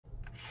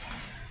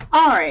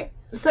All right,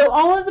 so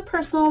all of the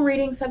personal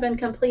readings have been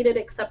completed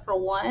except for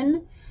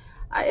one.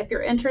 If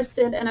you're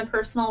interested in a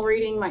personal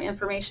reading, my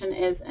information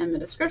is in the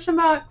description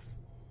box.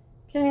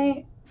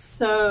 Okay,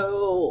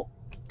 so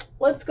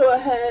let's go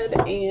ahead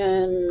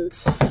and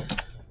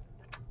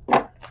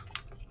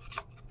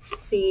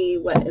see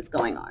what is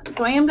going on.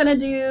 So I am going to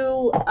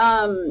do,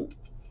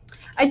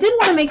 I did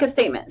want to make a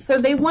statement. So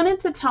they wanted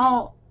to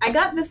tell, I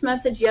got this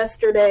message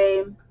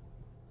yesterday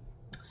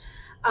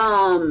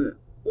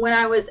when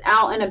I was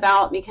out and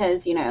about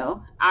because, you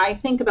know, I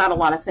think about a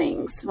lot of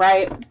things,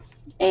 right?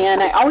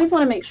 And I always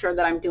want to make sure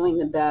that I'm doing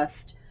the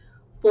best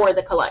for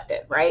the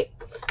collective, right?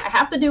 I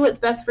have to do what's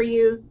best for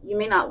you. You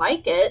may not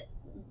like it.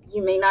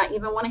 You may not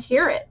even want to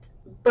hear it.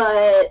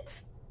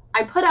 But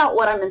I put out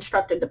what I'm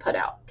instructed to put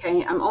out,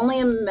 okay? I'm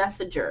only a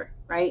messenger,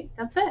 right?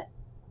 That's it.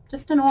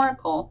 Just an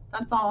oracle.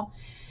 That's all.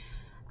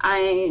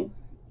 I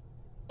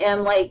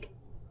am like,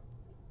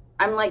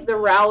 I'm like the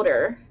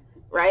router,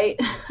 right?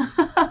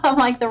 I'm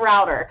like the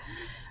router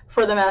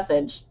for the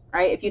message.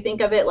 Right? If you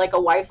think of it like a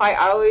Wi-Fi,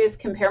 I always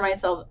compare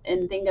myself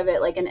and think of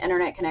it like an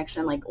internet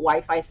connection, like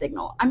Wi-Fi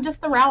signal. I'm just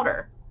the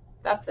router.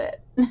 That's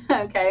it.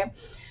 Okay.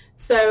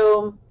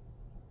 So,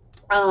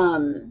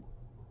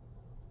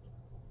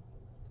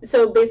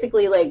 so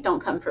basically like, don't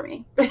come for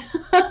me,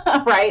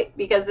 right?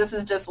 Because this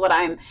is just what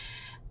I'm,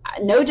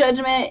 no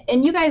judgment.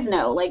 And you guys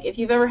know, like if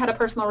you've ever had a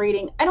personal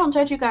reading, I don't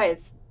judge you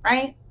guys,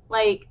 right?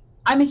 Like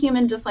I'm a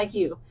human just like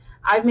you.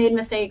 I've made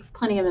mistakes,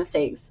 plenty of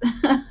mistakes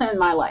in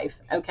my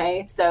life,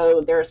 okay?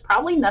 So there's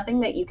probably nothing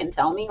that you can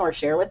tell me or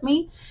share with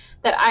me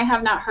that I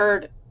have not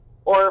heard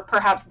or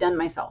perhaps done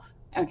myself,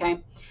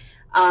 okay?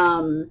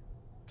 And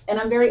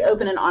I'm very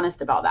open and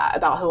honest about that,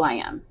 about who I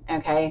am,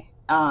 okay?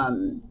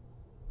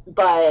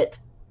 But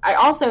I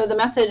also, the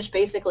message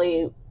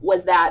basically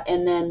was that,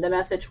 and then the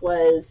message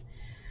was,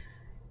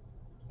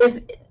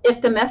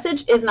 if the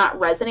message is not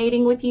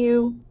resonating with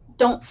you,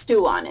 don't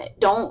stew on it.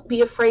 Don't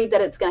be afraid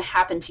that it's going to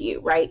happen to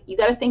you, right? You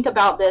got to think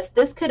about this.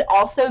 This could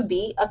also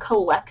be a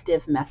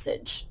collective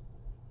message,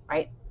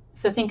 right?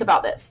 So think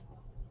about this.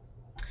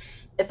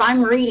 If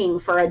I'm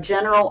reading for a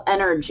general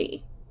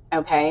energy,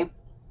 okay,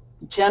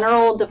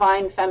 general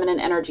divine feminine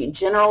energy,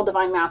 general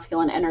divine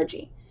masculine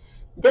energy,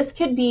 this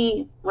could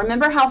be,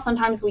 remember how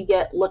sometimes we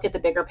get, look at the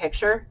bigger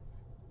picture?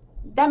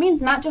 That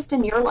means not just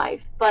in your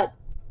life, but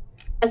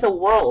as a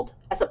world,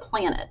 as a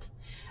planet,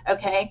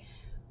 okay?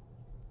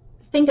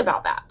 Think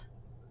about that.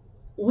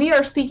 We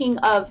are speaking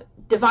of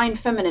divine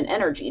feminine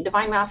energy,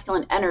 divine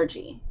masculine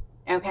energy,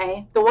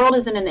 okay? The world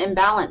is in an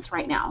imbalance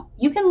right now.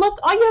 You can look,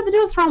 all you have to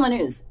do is turn on the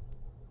news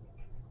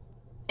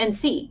and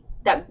see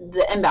that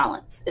the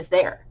imbalance is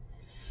there,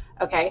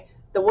 okay?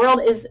 The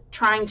world is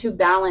trying to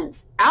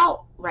balance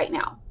out right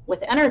now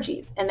with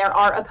energies, and there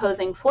are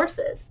opposing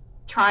forces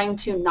trying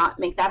to not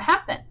make that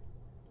happen,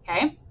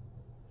 okay?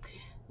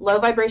 Low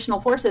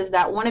vibrational forces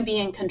that want to be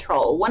in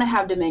control, want to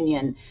have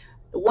dominion,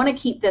 want to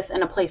keep this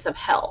in a place of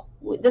hell.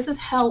 This is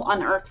hell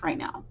on earth right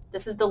now.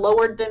 This is the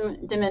lower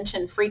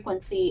dimension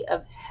frequency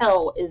of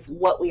hell is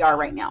what we are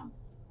right now.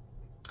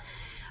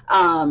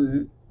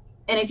 And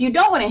if you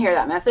don't want to hear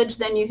that message,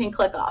 then you can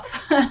click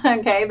off.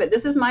 Okay, but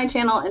this is my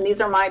channel and these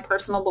are my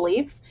personal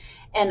beliefs.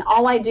 And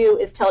all I do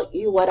is tell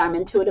you what I'm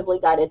intuitively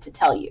guided to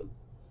tell you.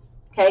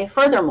 Okay,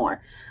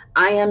 furthermore,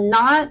 I am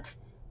not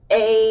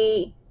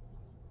a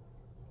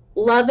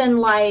love and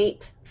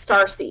light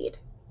starseed.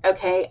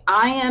 Okay,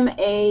 I am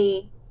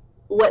a,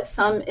 what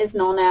some is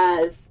known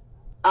as,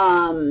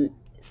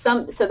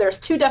 so there's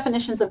two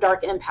definitions of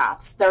dark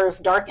empaths. There's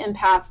dark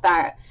empaths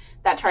that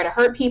try to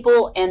hurt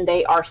people and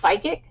they are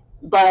psychic,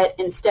 but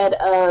instead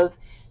of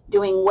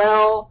doing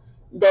well,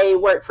 they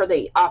work for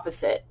the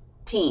opposite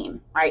team,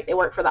 right? They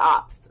work for the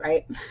ops,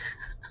 right?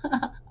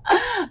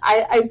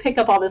 I pick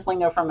up all this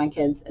lingo from my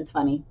kids. It's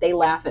funny. They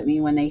laugh at me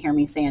when they hear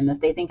me saying this.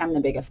 They think I'm the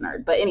biggest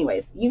nerd. But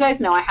anyways, you guys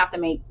know I have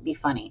to be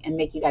funny and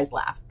make you guys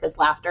laugh because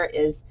laughter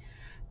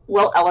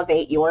will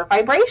elevate your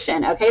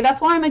vibration. Okay,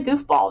 that's why I'm a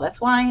goofball. That's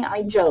why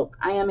I joke.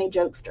 I am a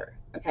jokester.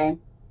 Okay.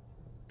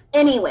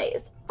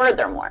 Anyways,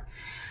 furthermore,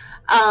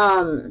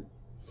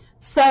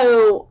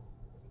 so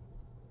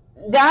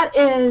that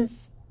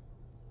is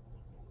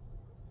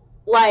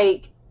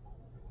like,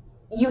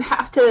 you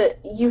have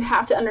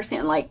to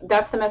understand, like,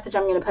 that's the message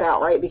I'm going to put out,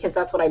 right? Because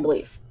that's what I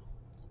believe.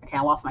 Okay,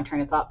 I lost my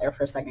train of thought there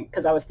for a second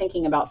because I was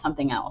thinking about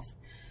something else.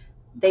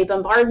 They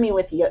bombard me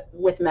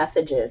with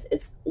messages.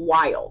 It's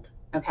wild,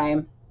 okay?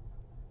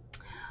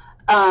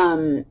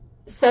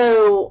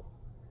 So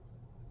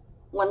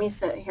let me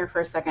sit here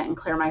for a second and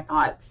clear my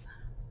thoughts.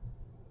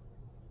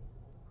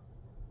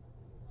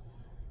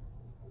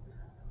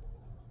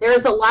 There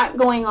is a lot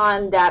going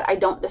on that I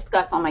don't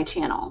discuss on my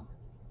channel.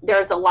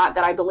 There's a lot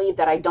that I believe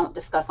that I don't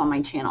discuss on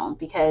my channel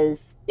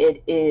because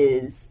it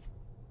is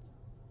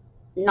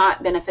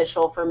not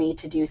beneficial for me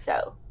to do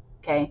so,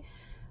 okay?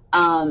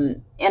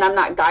 And I'm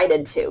not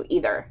guided to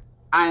either.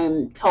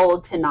 I'm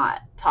told to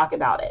not talk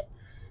about it.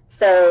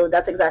 So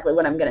that's exactly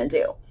what I'm going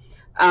to do.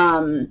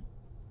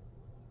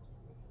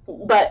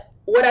 But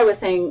what I was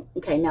saying,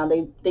 okay, now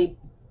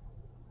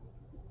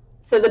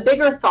So the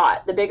bigger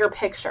thought, the bigger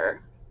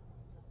picture,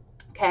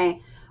 okay,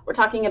 we're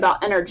talking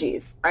about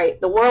energies, right?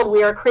 The world,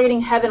 we are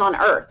creating heaven on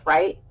earth,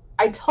 right?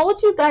 I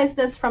told you guys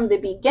this from the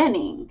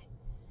beginning.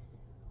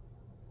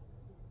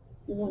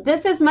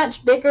 This is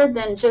much bigger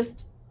than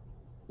just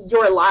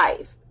your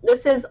life.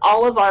 This is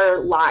all of our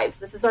lives.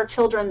 This is our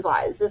children's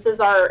lives. This is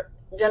our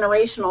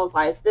generational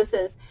lives. This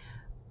is,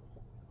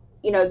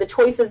 you know, the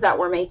choices that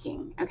we're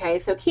making. Okay,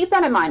 so keep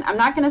that in mind. I'm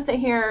not going to sit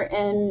here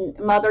and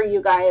mother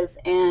you guys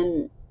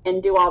and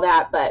do all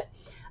that, but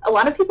a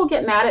lot of people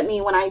get mad at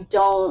me when I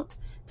don't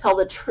tell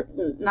the truth.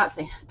 Not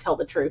say tell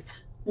the truth.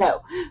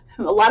 No,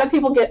 a lot of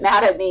people get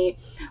mad at me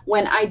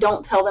when I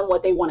don't tell them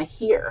what they want to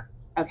hear.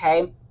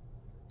 Okay,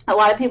 a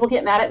lot of people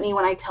get mad at me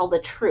when I tell the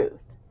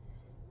truth.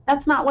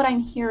 That's not what I'm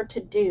here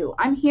to do.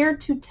 I'm here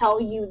to tell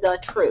you the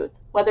truth,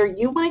 whether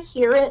you want to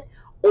hear it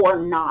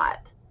or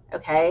not.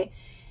 Okay,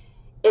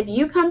 if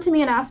you come to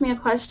me and ask me a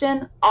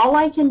question, all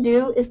I can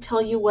do is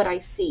tell you what I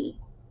see.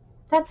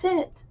 That's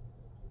it.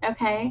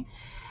 Okay,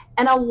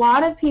 and a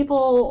lot of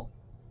people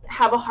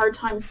have a hard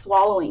time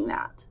swallowing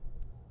that.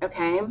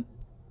 Okay,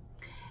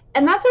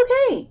 and that's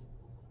okay,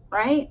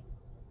 right?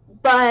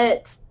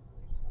 But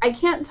I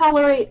can't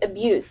tolerate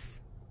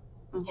abuse.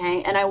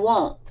 Okay, and I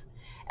won't.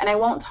 And I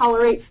won't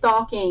tolerate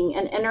stalking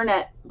and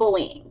internet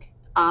bullying.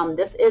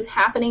 This is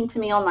happening to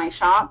me on my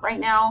shop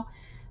right now.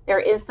 There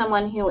is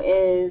someone who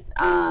is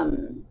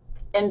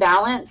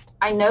imbalanced.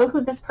 I know who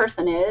this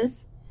person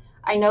is.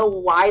 I know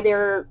why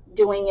they're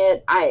doing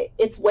it.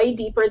 It's way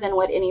deeper than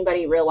what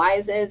anybody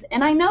realizes.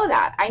 And I know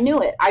that. I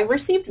knew it. I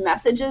received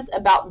messages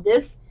about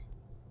this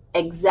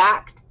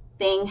exact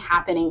thing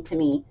happening to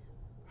me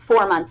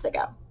 4 months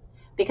ago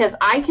because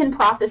I can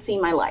prophesy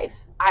my life.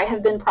 I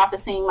have been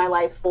prophesying my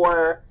life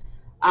for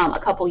a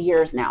couple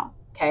years now.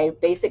 Okay,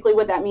 basically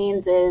what that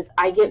means is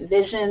I get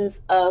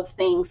visions of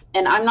things,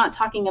 and I'm not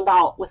talking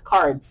about with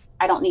cards.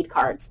 I don't need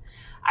cards.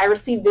 I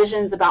receive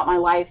visions about my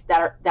life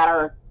that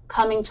are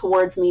coming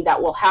towards me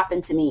that will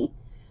happen to me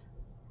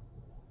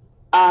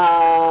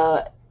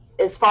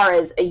as far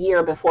as a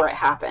year before it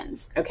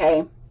happens.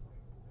 Okay,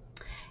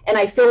 and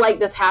I feel like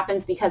this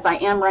happens because I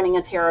am running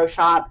a tarot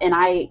shop, and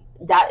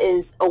that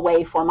is a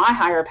way for my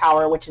higher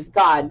power, which is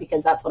God,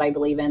 because that's what I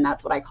believe in.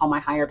 That's what I call my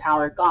higher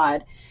power,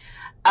 God.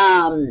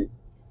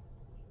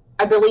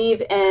 I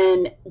believe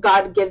in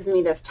God gives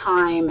me this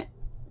time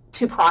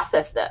to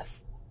process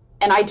this.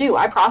 And I do.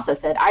 I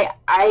process it.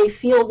 I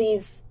feel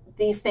these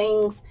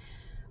things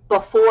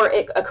before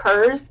it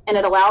occurs, and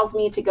it allows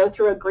me to go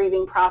through a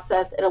grieving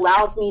process. It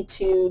allows me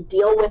to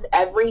deal with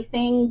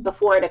everything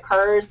before it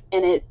occurs,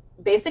 and it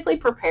basically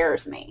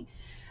prepares me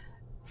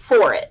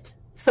for it.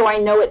 So I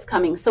know it's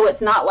coming. So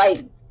it's not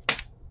like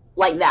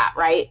that,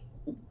 right?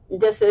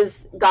 This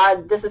is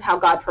God. This is how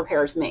God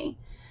prepares me.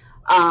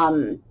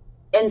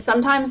 And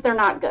sometimes they're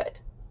not good.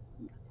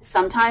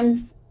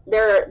 Sometimes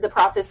the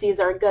prophecies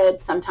are good.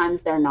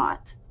 Sometimes they're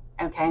not.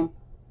 Okay.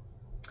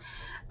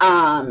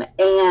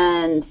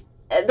 And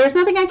there's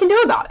nothing I can do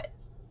about it.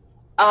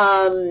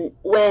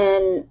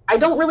 When I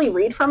don't really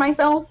read for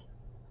myself,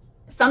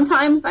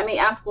 sometimes I may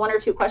ask 1 or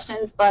 2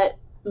 questions, but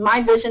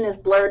my vision is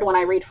blurred when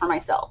I read for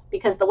myself,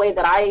 because the way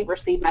that I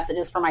receive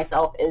messages for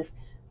myself is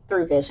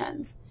through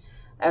visions.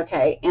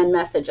 Okay. And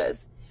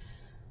messages.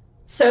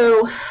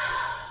 So,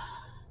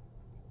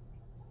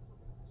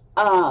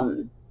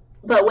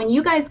 but when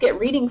you guys get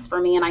readings for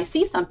me and I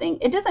see something,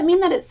 it doesn't mean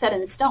that it's set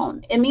in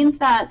stone. It means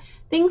that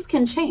things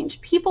can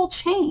change. People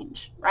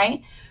change,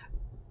 right?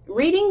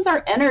 Readings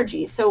are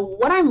energy. So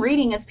what I'm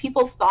reading is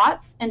people's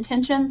thoughts,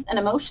 intentions, and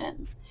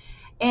emotions.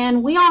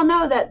 And we all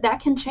know that that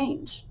can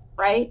change,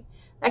 right?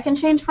 That can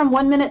change from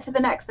 1 minute to the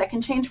next. That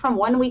can change from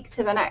 1 week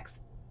to the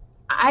next.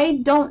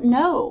 I don't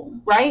know,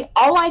 right?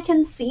 All I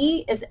can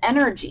see is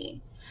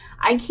energy.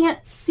 I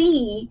can't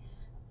see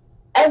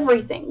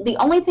everything. The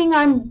only thing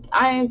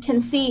I can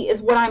see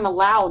is what I'm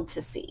allowed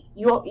to see.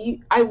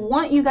 I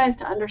want you guys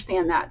to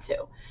understand that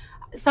too.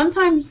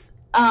 Sometimes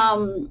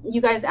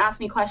you guys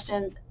ask me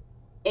questions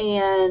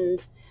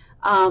and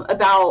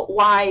about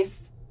why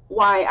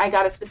I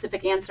got a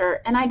specific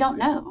answer, and I don't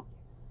know.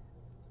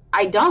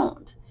 I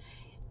don't.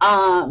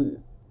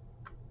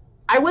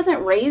 I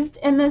wasn't raised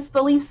in this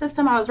belief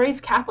system. I was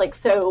raised Catholic.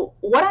 So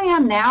what I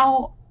am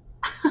now,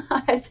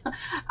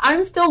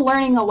 I'm still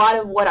learning a lot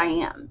of what I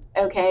am,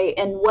 okay,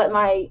 and what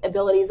my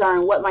abilities are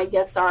and what my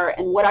gifts are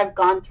and what I've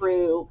gone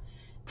through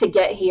to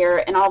get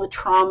here and all the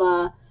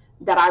trauma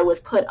that I was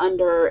put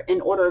under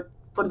in order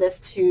for this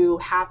to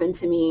happen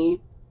to me.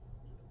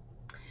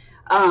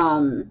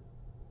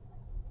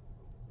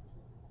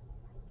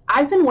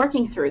 I've been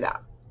working through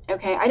that,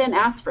 okay? I didn't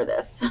ask for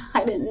this.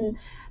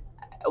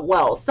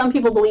 Well, some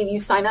people believe you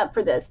sign up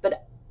for this,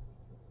 but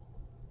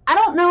I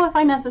don't know if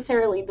I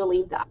necessarily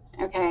believe that,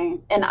 okay?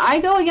 And I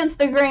go against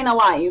the grain a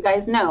lot. You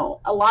guys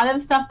know a lot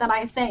of stuff that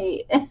I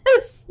say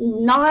is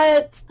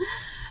not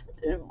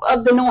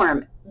of the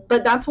norm,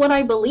 but that's what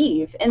I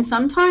believe. And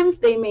sometimes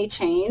they may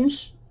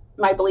change.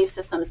 My belief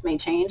systems may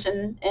change,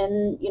 and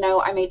you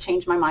know, I may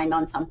change my mind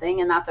on something,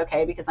 and that's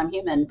okay because I'm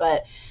human.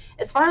 But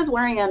as far as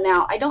where I am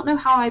now, I don't know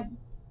how I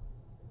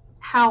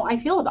how I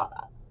feel about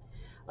that.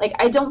 Like,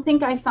 I don't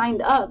think I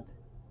signed up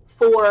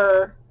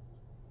for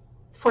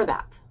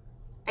that.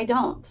 I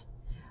don't.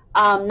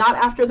 Not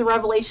after the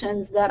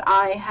revelations that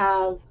I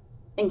have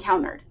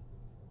encountered.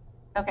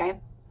 Okay?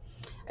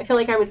 I feel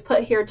like I was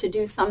put here to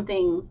do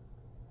something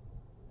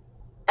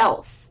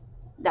else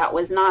that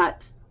was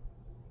not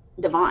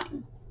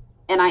divine.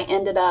 And I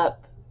ended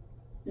up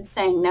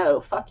saying, no,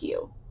 fuck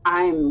you.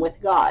 I'm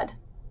with God.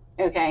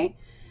 Okay?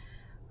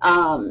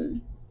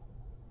 And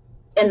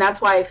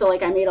that's why I feel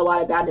like I made a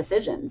lot of bad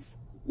decisions,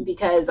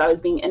 because I was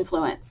being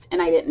influenced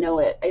and I didn't know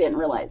it. I didn't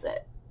realize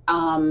it.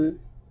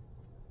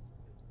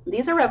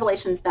 These are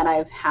revelations that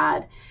I've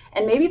had,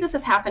 and maybe this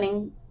is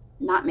happening,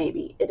 not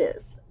maybe, it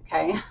is,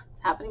 okay?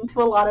 It's happening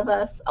to a lot of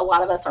us. A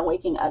lot of us are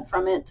waking up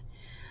from it.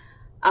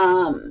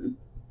 A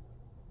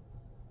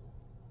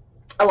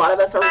lot of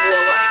us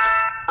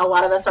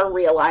are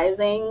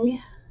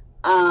realizing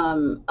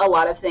a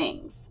lot of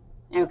things,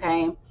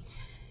 okay?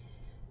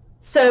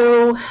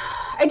 So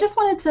I just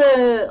wanted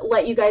to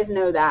let you guys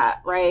know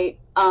that, right?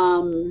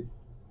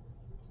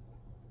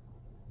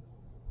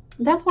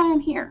 That's why I'm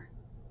here.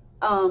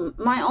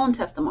 My own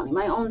testimony,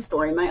 my own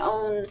story, my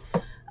own,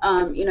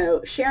 you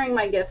know, sharing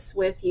my gifts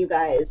with you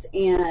guys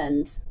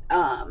and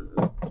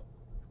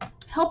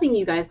helping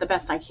you guys the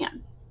best I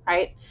can,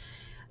 right?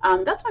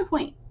 That's my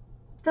point.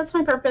 That's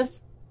my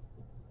purpose.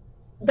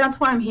 That's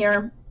why I'm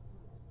here.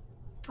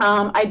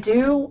 I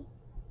do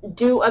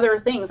other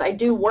things. I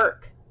do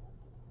work.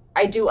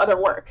 I do other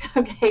work,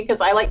 okay,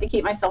 because I like to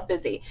keep myself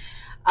busy.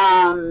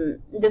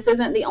 This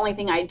isn't the only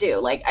thing I do.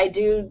 Like, I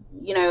do,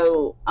 you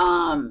know,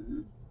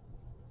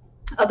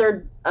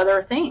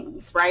 other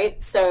things,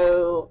 right?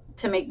 So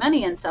to make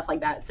money and stuff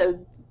like that.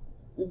 So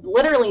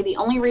literally the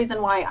only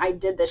reason why I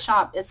did the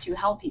shop is to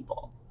help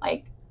people.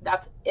 Like,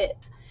 that's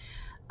it.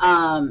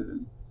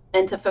 And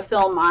to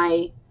fulfill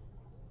my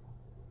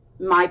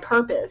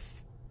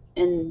purpose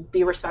and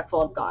be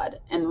respectful of God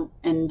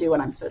and do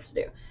what I'm supposed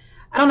to do.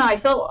 I don't know. I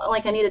felt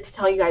like I needed to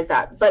tell you guys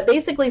that. But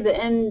basically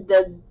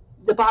the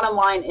bottom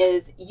line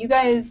is, you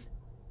guys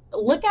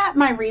look at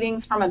my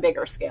readings from a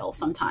bigger scale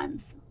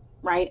sometimes,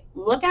 right?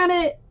 Look at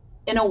it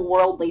in a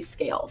worldly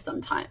scale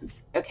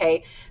sometimes,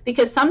 okay?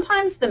 Because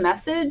sometimes the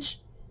message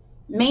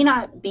may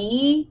not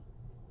be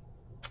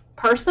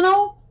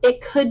personal. It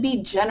could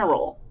be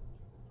general,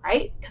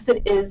 right? Because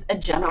it is a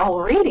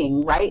general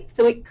reading, right?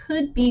 So it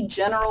could be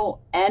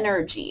general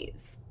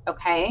energies,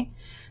 okay?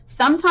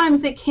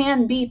 Sometimes it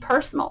can be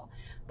personal.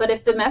 But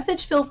if the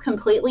message feels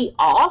completely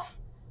off,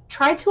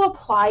 try to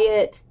apply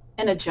it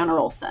in a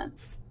general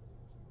sense.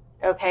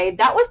 Okay,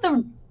 that was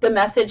the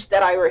message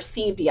that I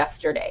received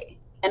yesterday,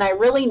 and I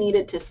really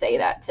needed to say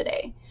that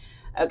today.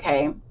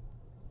 Okay,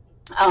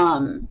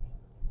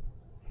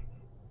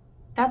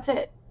 that's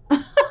it.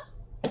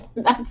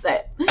 That's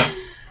it.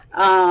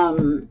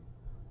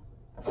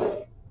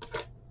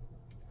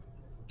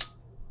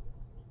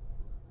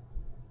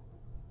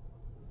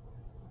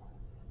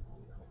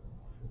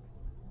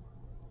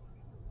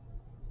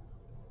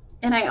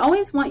 And I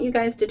always want you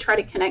guys to try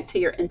to connect to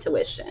your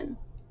intuition.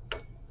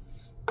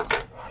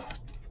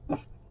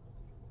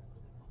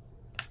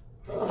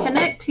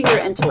 Connect to your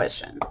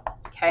intuition,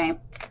 okay?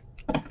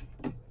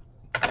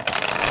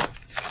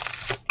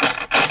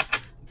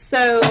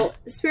 So,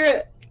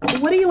 Spirit,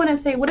 what do you want to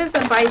say? What is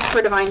advice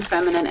for Divine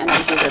Feminine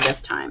energy for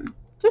this time?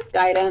 Just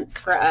guidance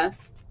for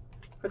us,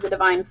 for the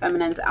Divine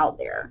Feminines out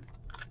there.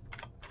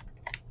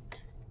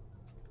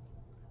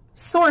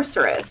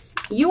 Sorceress,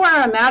 you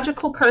are a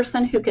magical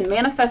person who can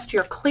manifest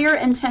your clear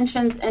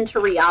intentions into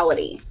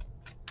reality.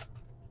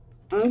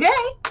 Okay,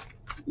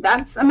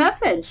 that's a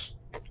message.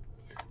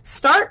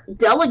 Start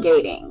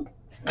delegating.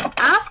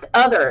 Ask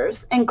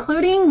others,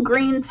 including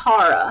Green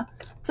Tara,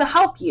 to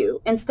help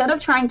you instead of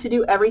trying to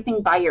do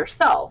everything by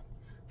yourself.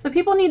 So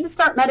people need to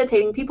start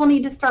meditating. People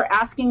need to start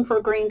asking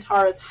for Green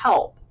Tara's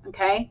help,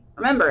 okay?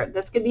 Remember,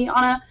 this could be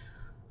on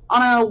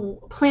a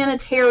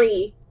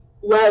planetary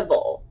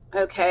level,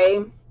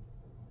 okay?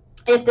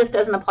 If this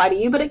doesn't apply to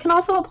you, but it can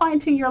also apply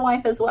to your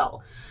life as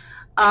well.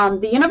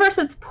 The universe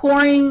is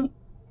pouring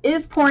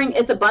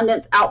its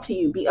abundance out to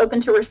you. Be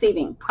open to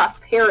receiving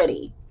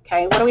prosperity.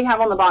 Okay, what do we have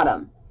on the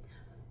bottom?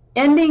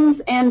 Endings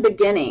and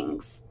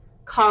beginnings.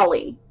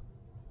 Kali.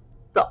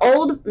 The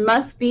old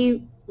must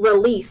be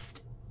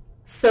released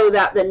so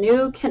that the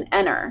new can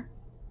enter.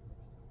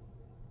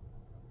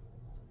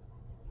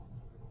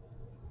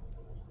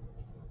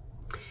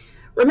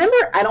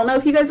 Remember, I don't know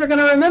if you guys are going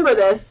to remember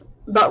this,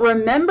 but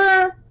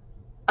remember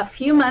a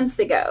few months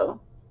ago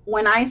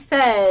when I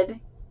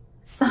said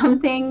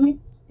something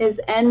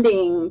is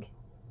ending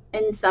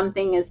and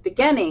something is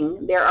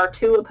beginning. There are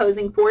two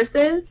opposing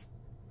forces.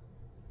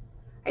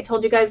 I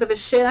told you guys of a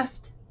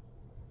shift.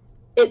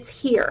 It's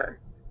here.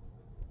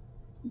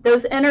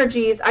 Those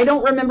energies, I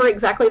don't remember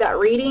exactly that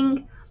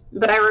reading,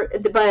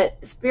 but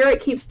Spirit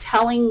keeps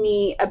telling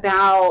me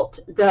about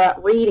the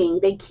reading.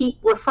 They keep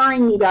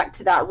referring me back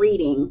to that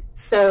reading.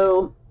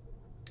 So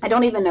I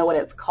don't even know what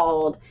it's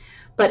called.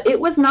 But it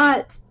was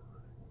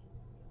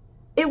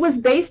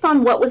based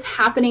on what was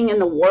happening in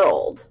the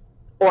world,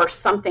 or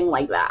something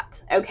like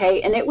that,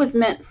 okay? And it was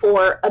meant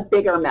for a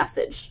bigger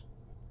message.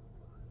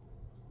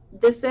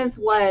 This is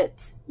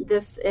what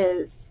this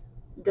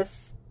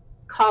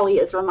Kali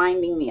is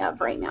reminding me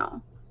of right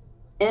now.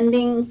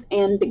 Endings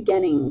and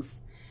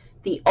beginnings.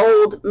 The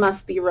old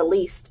must be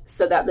released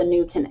so that the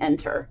new can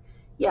enter.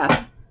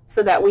 Yes,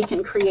 so that we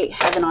can create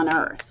heaven on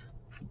earth.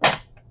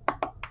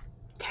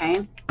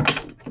 Okay?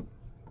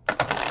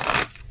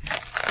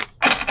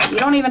 You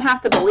don't even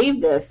have to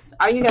believe this.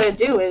 All you got to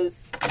do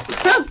is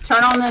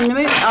turn on the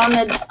movie.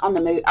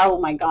 Oh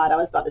my God, I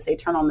was about to say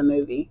turn on the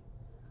movie.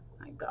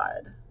 My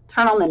God.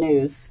 Turn on the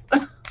news.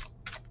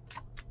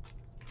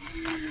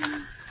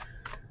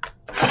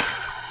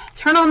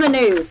 Turn on the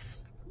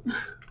news.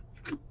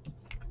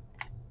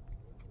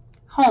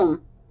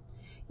 Home.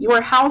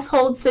 Your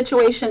household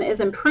situation is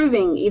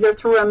improving either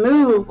through a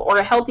move or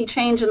a healthy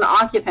change in the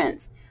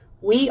occupants.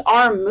 We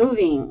are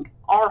moving.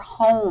 Our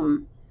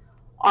home,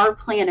 our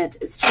planet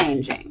is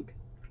changing.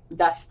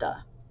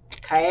 Vesta.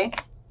 Okay?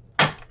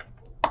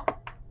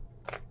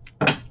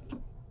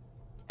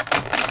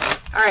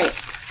 All right.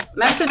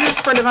 Messages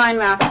for Divine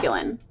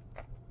Masculine.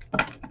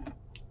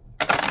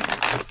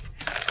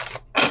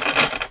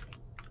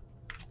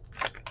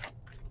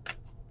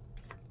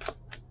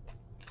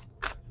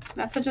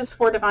 Messages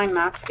for Divine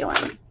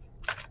Masculine.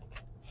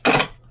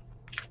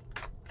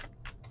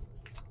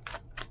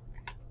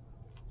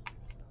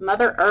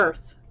 Mother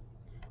Earth.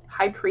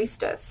 High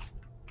Priestess.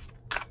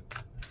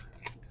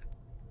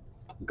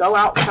 Go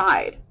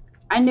outside.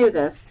 I knew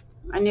this.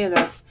 I knew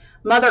this.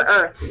 Mother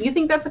Earth. You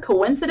think that's a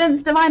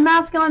coincidence, Divine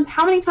Masculines?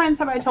 How many times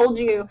have I told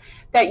you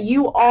that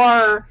you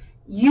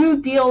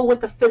deal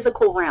with the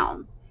physical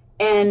realm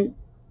and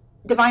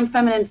Divine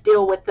Feminines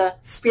deal with the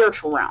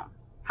spiritual realm?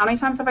 How many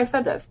times have I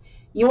said this?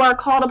 You are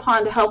called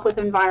upon to help with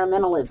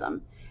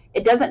environmentalism.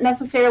 It doesn't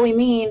necessarily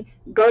mean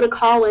go to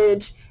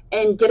college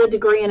and get a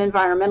degree in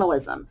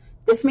environmentalism.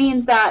 This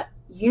means that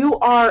you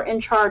are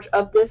in charge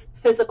of this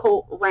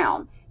physical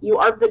realm. You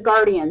are the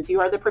guardians.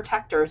 You are the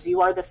protectors.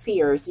 You are the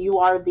seers. You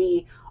are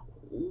the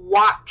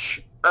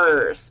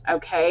watchers,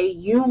 okay?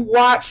 You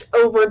watch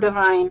over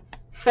Divine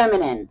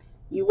Feminine.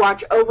 You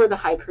watch over the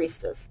High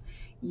Priestess.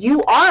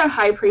 You are a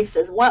High Priest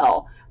as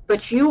well,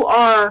 but you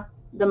are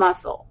the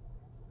muscle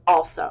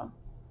also,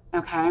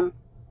 okay?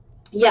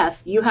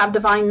 Yes, you have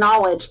divine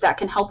knowledge that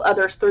can help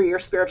others through your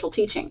spiritual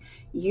teaching.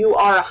 You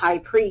are a High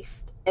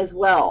Priest as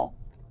well.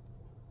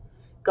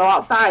 Go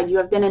outside. You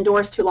have been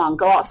indoors too long.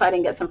 Go outside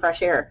and get some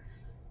fresh air.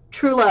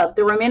 True love.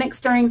 The romantic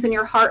stirrings in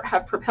your heart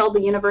have propelled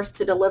the universe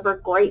to deliver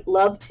great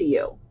love to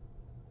you.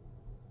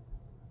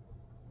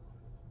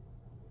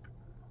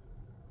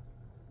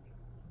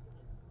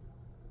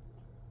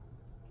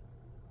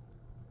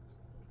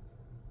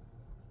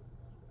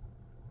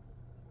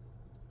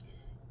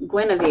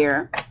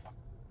 Guinevere.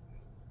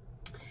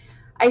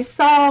 I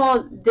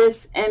saw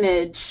this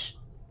image.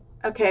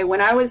 Okay,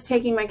 when I was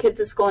taking my kids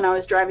to school and I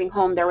was driving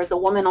home, there was a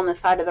woman on the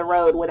side of the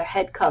road with a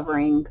head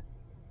covering.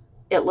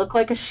 It looked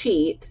like a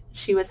sheet.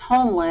 She was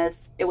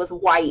homeless. It was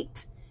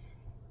white.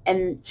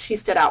 And she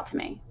stood out to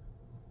me.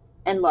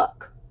 And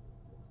look,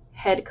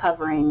 head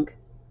covering,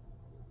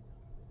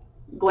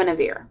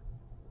 Guinevere.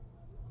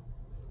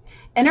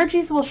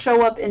 Energies will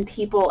show up in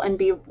people and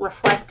be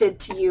reflected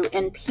to you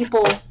in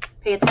people.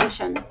 Pay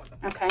attention,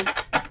 okay?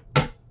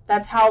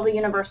 That's how the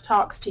universe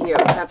talks to you.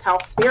 That's how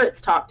spirits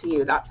talk to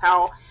you. That's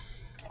how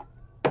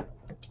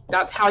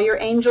your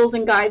angels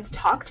and guides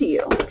talk to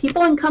you.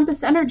 People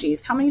encompass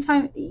energies. How many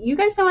times? You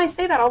guys know I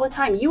say that all the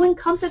time. You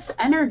encompass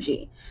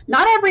energy.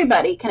 Not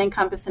everybody can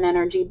encompass an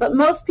energy, but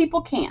most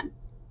people can,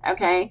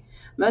 okay?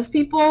 Most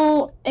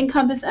people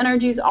encompass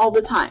energies all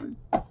the time.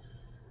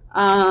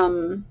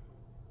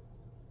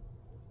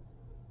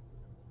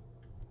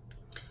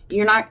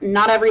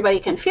 Not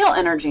everybody can feel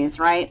energies,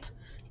 right?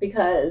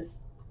 Because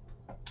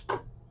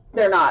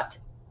they're not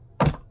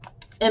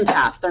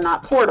empaths. They're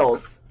not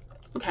portals,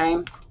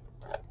 okay?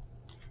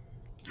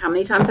 How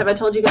many times have I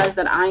told you guys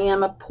that I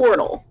am a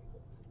portal?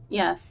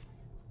 Yes.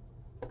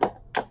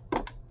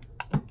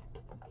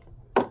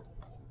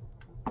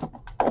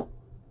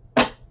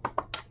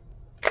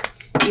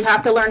 You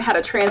have to learn how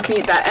to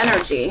transmute that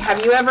energy.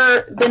 Have you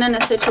ever been in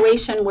a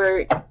situation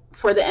where,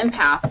 for the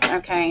empaths,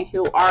 okay,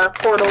 who are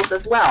portals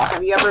as well,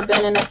 have you ever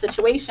been in a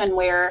situation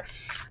where,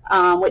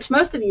 which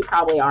most of you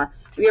probably are,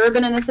 have you ever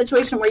been in a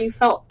situation where you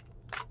felt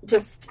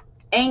just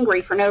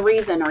angry for no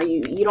reason, or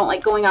you don't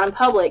like going out in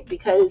public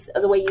because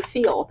of the way you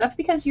feel? That's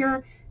because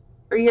you're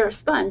a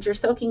sponge. You're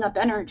soaking up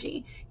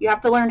energy. You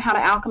have to learn how to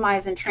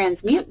alchemize and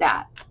transmute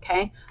that,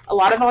 okay? A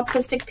lot of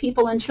autistic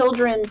people and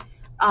children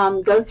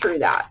go through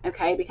that,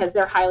 okay, because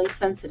they're highly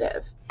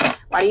sensitive.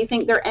 Why do you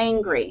think they're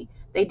angry?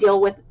 They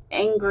deal with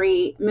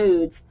angry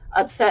moods,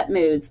 upset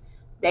moods.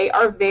 They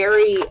are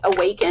very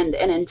awakened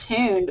and in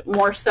tuned,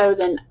 more so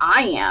than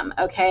I am,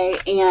 okay?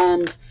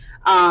 And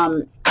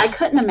I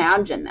couldn't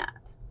imagine that,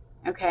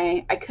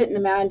 okay? I couldn't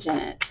imagine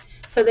it.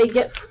 So they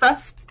get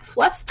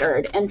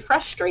flustered and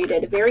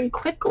frustrated very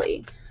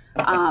quickly.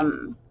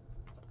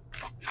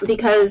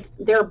 because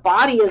their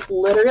body is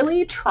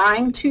literally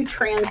trying to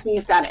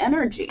transmute that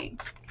energy,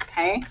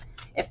 okay?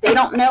 If they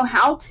don't know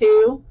how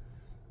to,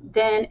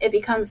 then it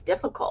becomes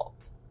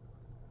difficult,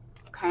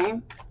 okay?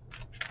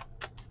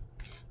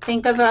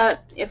 Think of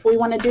if we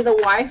want to do the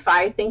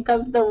Wi-Fi, think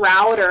of the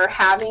router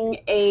having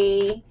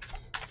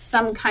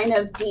some kind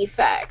of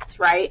defect,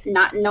 right?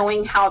 Not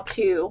knowing how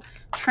to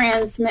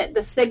transmit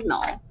the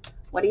signal.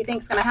 What do you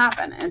think is going to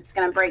happen? It's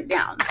going to break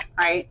down,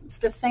 right? It's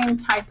the same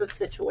type of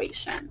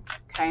situation,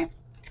 okay?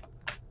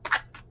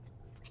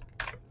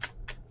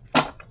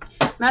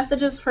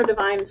 Messages for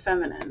Divine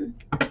Feminine.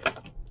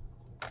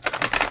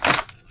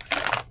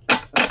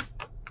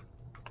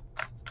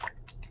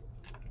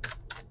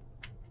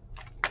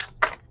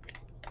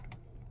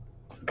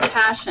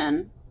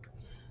 Passion.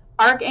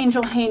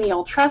 Archangel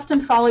Haniel, trust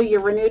and follow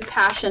your renewed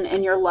passion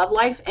in your love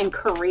life and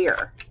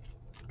career.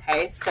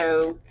 Okay,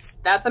 so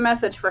that's a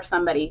message for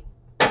somebody.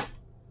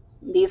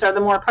 These are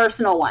the more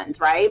personal ones,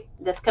 right?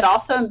 This could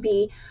also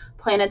be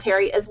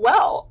planetary as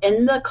well,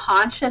 in the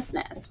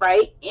consciousness,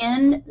 right?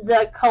 In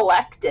the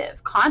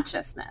collective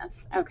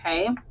consciousness,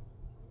 okay?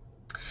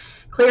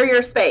 Clear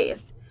your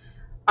space.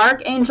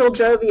 Archangel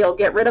Jovial,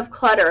 get rid of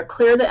clutter,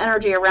 clear the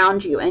energy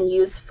around you, and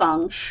use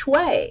feng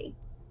shui,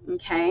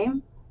 okay?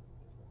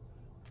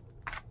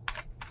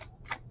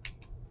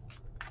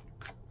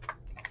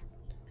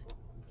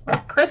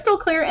 Crystal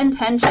clear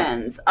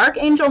intentions.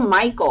 Archangel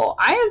Michael.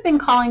 I have been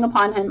calling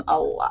upon him a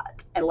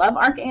lot. I love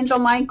Archangel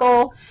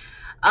Michael.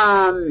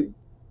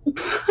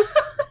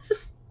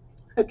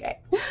 Okay.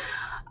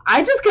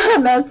 I just got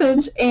a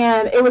message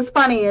and it was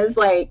funny. It's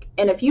like,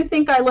 and if you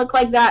think I look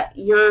like that,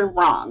 you're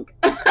wrong.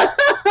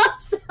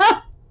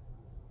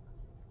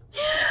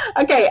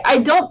 Okay, I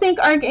don't think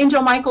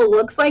Archangel Michael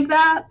looks like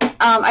that.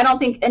 I don't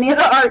think any of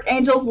the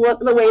archangels look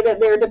the way that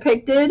they're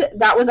depicted.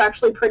 That was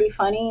actually pretty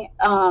funny.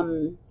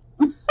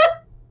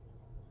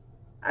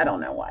 I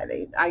don't know why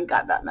I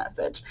got that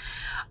message.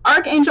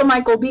 Archangel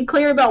Michael, be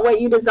clear about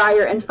what you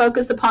desire and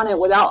focus upon it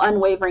without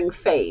unwavering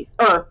faith.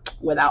 Or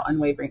with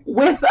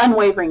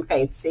unwavering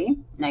faith. See?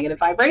 Negative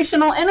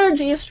vibrational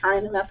energy is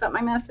trying to mess up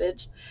my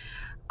message.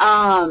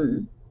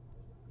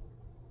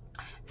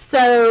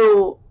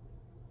 So,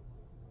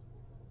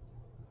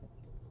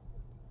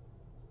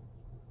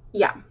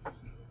 yeah.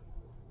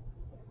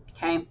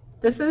 Okay.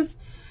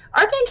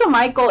 Archangel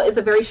Michael is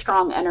a very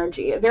strong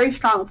energy, a very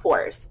strong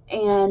force,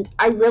 and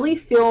I really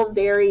feel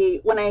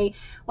when I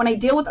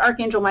deal with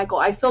Archangel Michael,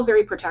 I feel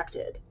very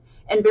protected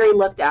and very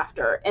looked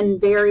after, and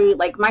very,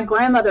 like, my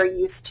grandmother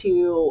used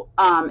to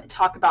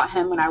talk about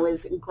him when I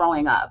was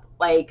growing up.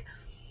 Like,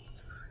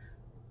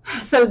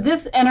 so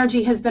this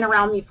energy has been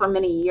around me for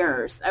many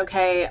years,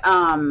 okay?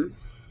 I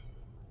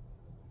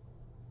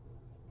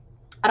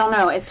don't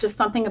know, it's just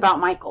something about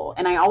Michael,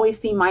 and I always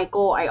see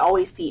Michael, I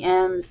always see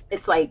M's.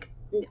 It's like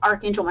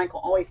Archangel Michael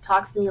always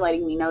talks to me,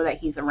 letting me know that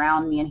he's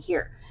around me and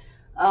here.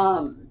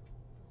 Archangel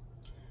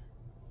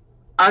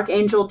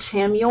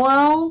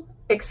Chamuel,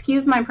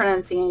 excuse my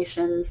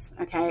pronunciations,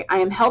 okay? I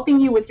am helping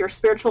you with your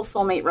spiritual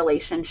soulmate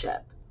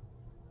relationship.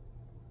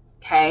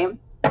 Okay?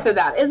 So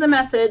that is a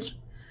message,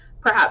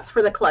 perhaps,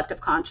 for the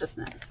collective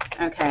consciousness,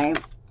 okay?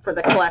 For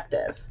the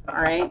collective, all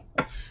right?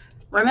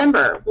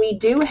 Remember, we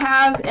do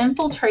have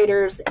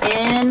infiltrators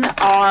in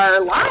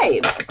our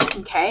lives,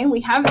 okay? We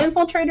have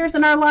infiltrators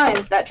in our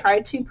lives that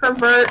try to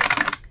pervert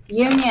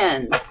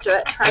unions,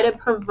 that try to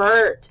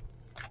pervert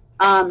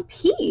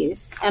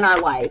peace in our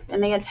life,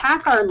 and they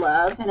attack our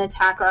love and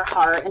attack our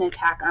heart and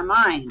attack our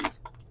mind,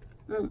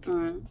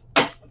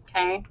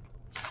 okay?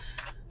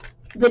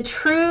 The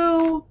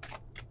true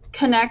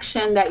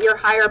connection that your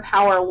higher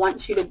power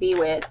wants you to be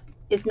with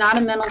is not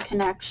a mental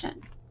connection,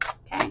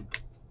 okay?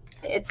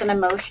 It's an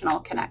emotional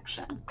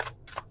connection.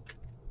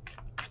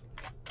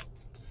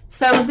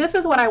 So this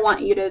is what I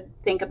want you to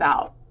think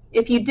about.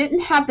 If you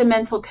didn't have the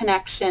mental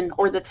connection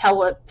or the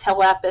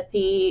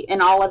telepathy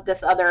and all of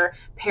this other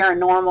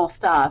paranormal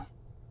stuff,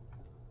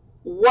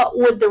 what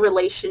would the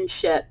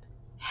relationship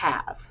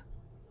have?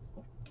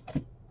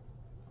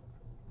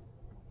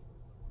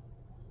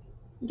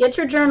 Get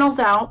your journals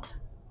out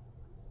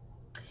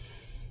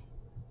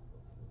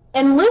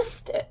and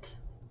list it.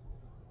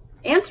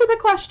 Answer the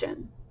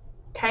question.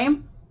 Okay?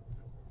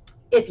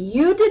 If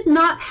you did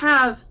not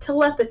have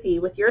telepathy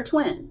with your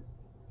twin,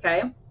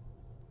 okay,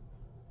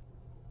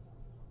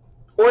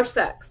 or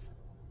sex,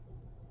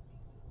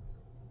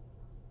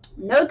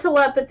 no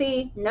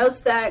telepathy, no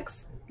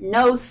sex,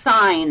 no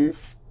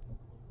signs,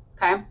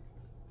 okay,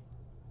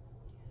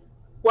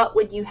 what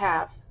would you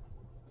have?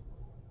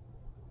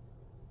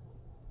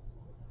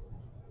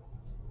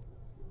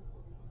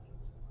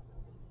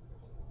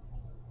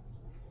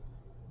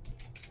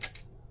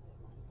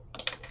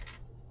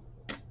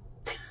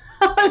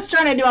 I was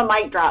trying to do a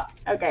mic drop.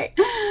 Okay.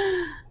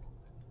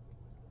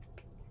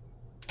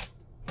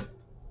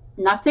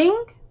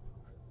 Nothing?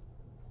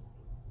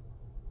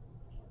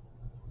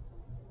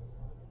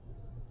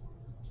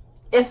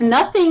 If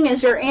nothing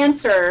is your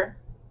answer,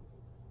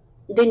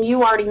 then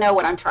you already know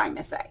what I'm trying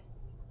to say.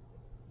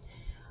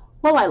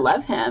 Well, I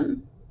love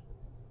him.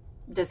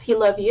 Does he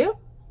love you?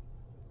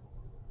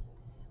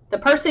 The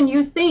person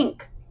you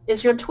think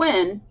is your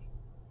twin,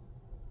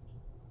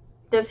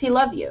 does he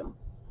love you?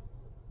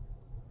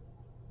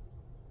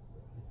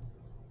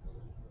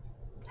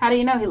 How do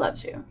you know he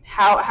loves you?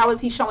 How is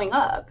he showing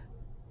up?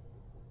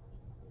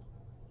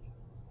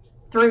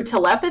 Through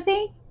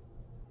telepathy?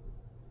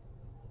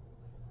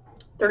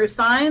 Through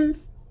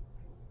signs?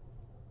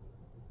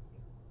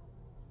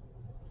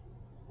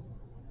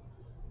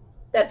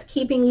 That's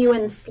keeping you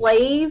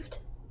enslaved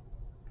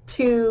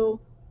to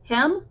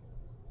him?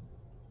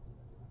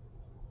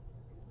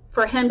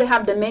 For him to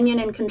have dominion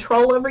and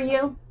control over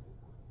you?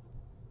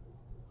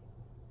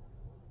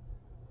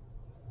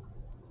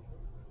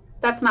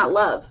 That's not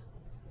love.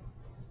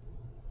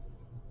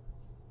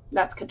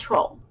 That's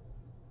control.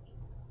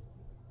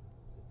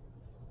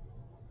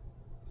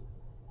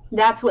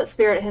 That's what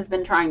Spirit has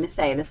been trying to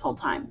say this whole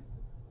time,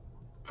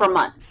 for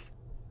months.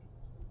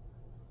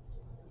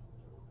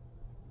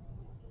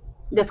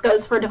 This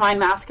goes for divine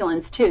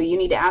masculines too. You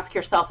need to ask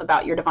yourself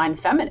about your divine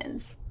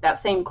feminines. That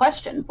same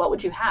question, what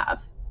would you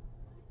have?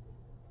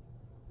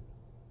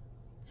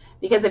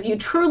 Because if you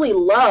truly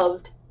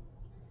loved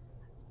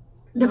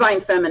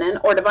divine feminine,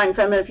 or divine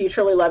feminine if you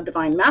truly love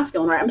divine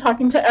masculine, right? I'm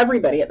talking to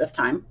everybody at this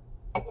time.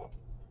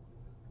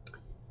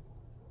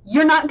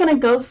 You're not going to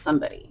ghost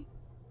somebody.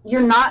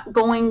 You're not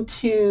going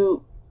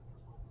to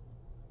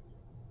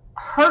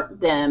hurt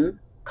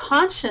them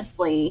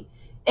consciously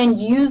and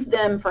use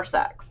them for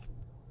sex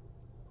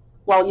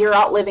while you're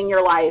out living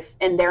your life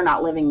and they're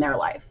not living their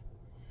life.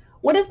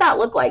 What does that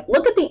look like?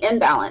 Look at the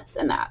imbalance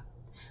in that.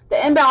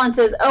 The imbalance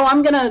is, oh,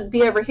 I'm going to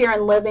be over here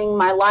and living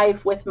my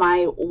life with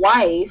my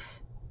wife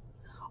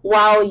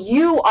while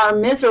you are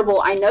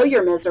miserable. I know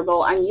you're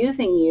miserable. I'm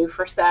using you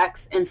for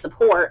sex and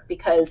support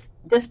because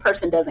this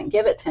person doesn't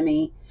give it to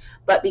me.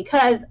 But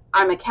because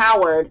I'm a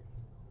coward,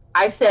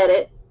 I said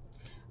it,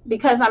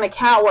 because I'm a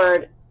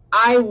coward,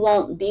 I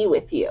won't be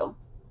with you.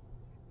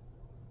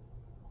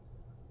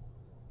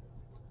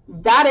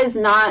 That is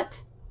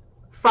not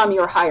from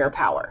your higher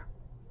power.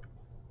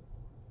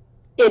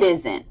 It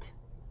isn't.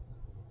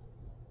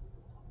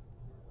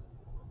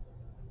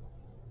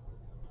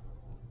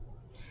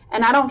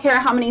 And I don't care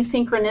how many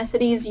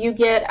synchronicities you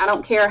get. I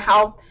don't care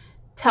how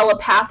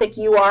telepathic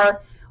you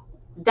are.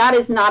 That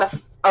is not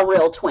a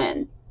real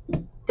twin.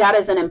 That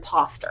is an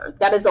imposter.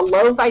 That is a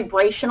low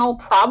vibrational,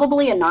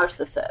 probably a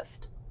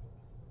narcissist.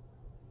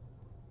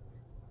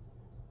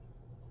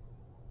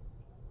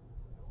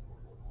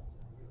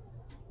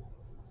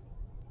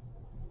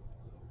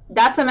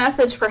 That's a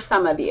message for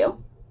some of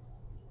you.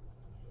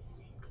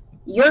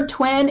 Your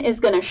twin is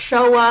going to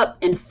show up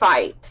and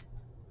fight.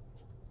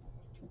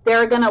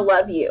 They're going to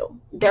love you.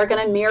 They're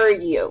going to mirror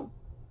you.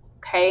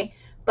 Okay?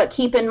 But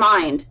keep in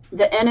mind,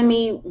 the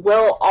enemy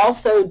will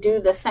also do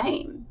the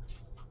same.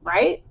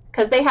 Right?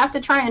 Because they have to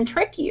try and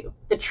trick you.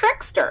 The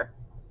trickster.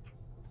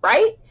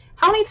 Right?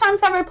 How many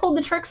times have I pulled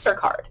the trickster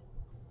card?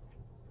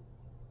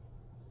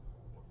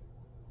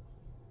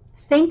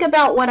 Think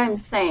about what I'm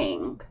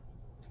saying.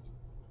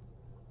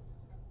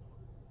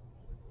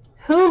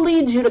 Who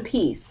leads you to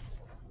peace?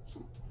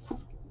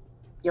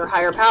 Your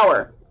higher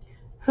power.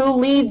 Who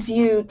leads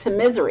you to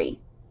misery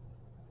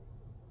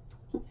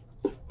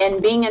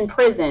and being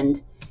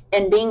imprisoned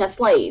and being a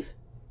slave?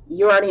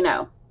 You already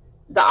know.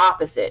 The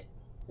opposite.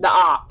 The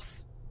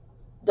ops.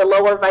 The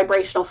lower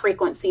vibrational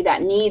frequency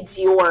that needs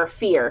your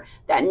fear,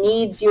 that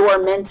needs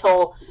your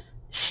mental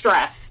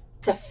stress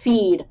to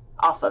feed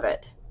off of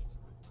it.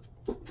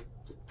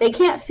 They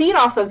can't feed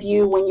off of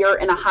you when you're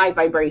in a high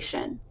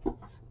vibration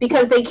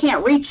because they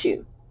can't reach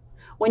you.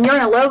 When you're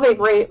in a low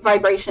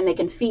vibration, they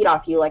can feed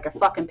off you like a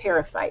fucking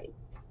parasite.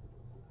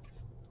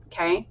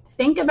 Okay?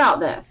 Think about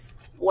this,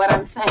 what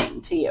I'm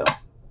saying to you.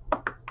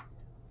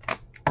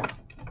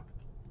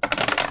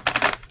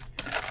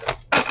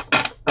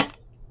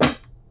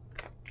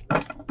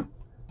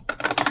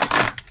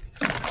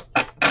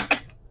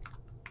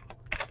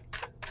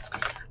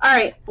 All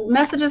right,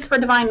 messages for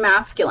divine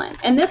masculine.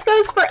 And this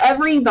goes for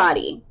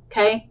everybody,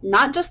 okay?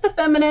 Not just the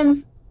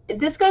feminines.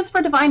 This goes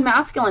for divine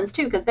masculines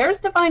too, because there's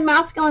divine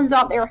masculines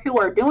out there who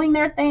are doing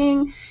their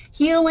thing,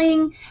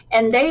 healing,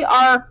 and they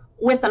are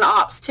with an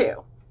ops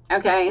too.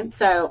 Okay,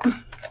 so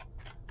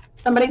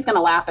somebody's going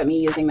to laugh at me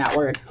using that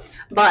word,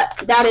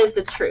 but that is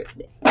the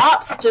truth.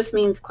 Ops just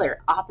means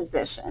clear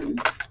opposition.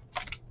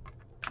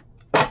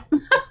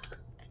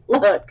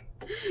 Look,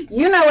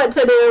 you know what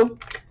to do.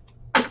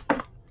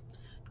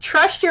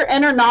 Trust your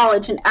inner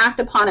knowledge and act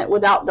upon it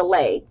without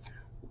delay.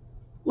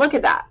 Look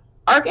at that.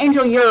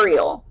 Archangel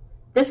Uriel.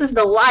 This is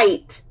the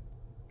light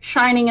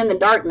shining in the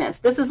darkness.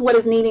 This is what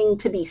is needing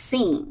to be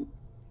seen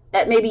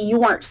that maybe you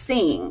weren't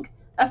seeing.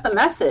 That's the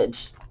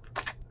message.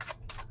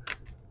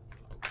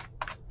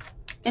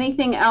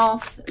 Anything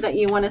else that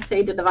you want to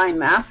say to divine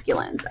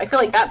masculines? I feel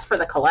like that's for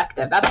the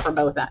collective. That's for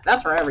both.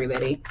 That's for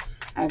everybody.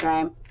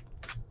 Okay.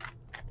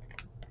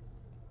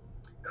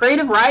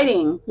 Creative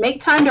writing.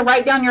 Make time to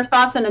write down your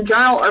thoughts in a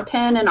journal or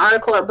pen, an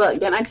article or book.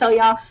 Didn't I tell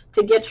y'all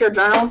to get your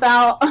journals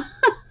out?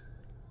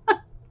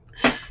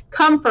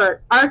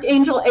 Comfort.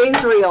 Archangel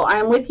Azrael, I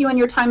am with you in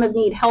your time of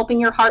need,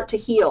 helping your heart to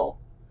heal.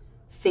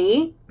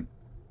 See?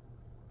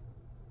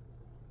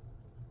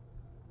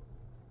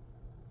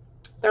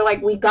 They're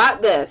like, we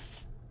got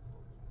this.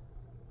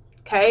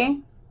 Okay?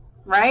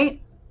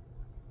 Right?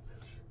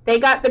 They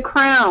got the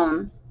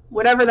crown,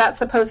 whatever that's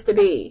supposed to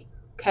be.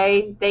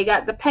 Okay? They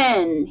got the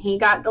pen. He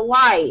got the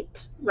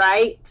light.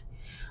 Right?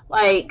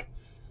 Like,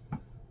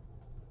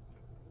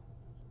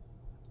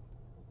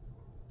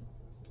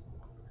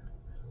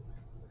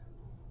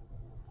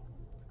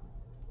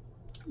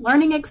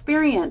 learning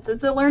experience.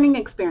 It's a learning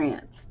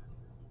experience.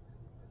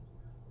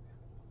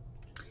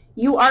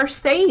 You are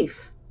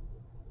safe.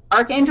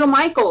 Archangel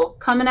Michael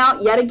coming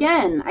out yet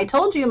again. I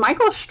told you,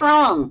 Michael's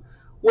strong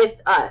with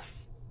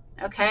us.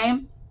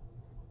 Okay?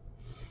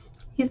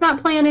 He's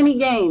not playing any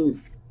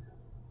games.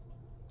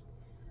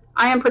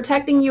 I am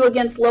protecting you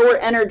against lower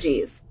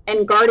energies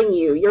and guarding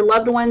you, your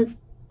loved ones,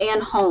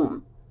 and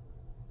home.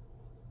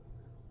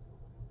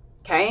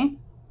 Okay?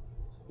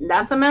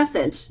 That's a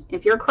message.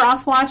 If you're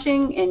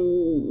cross-watching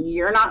and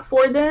you're not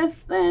for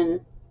this,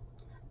 then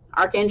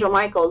Archangel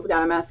Michael's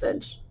got a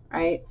message,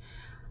 right?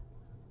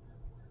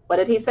 What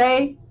did he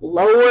say?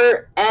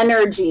 Lower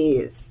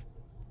energies.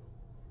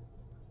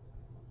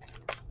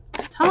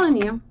 I'm telling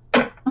you.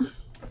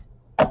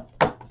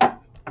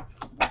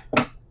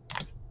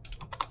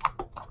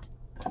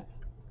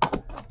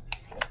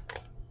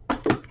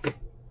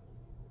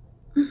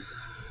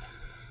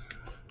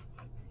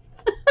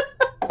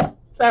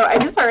 So I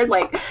just heard,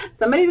 like,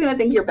 somebody's going to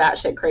think you're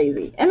batshit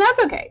crazy. And that's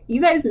okay.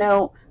 You guys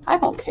know I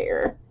don't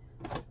care.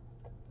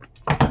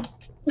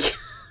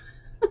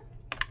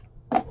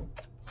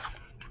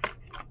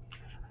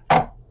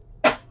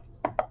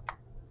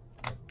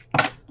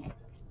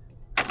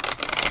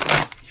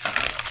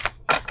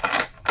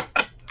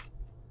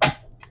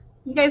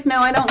 You guys know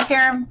I don't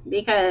care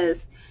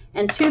because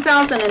in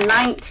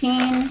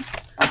 2019,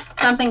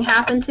 something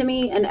happened to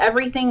me, and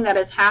everything that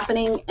is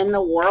happening in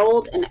the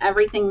world and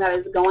everything that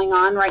is going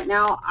on right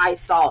now, I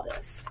saw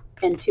this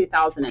in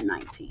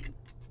 2019.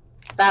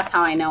 That's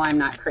how I know I'm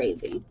not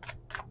crazy.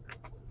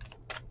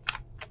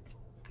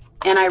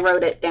 And I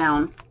wrote it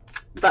down,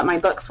 but my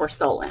books were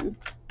stolen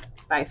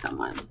by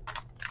someone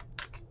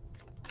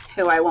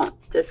who I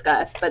won't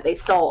discuss, but they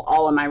stole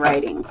all of my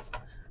writings.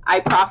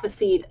 I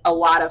prophesied a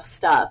lot of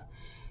stuff,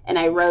 and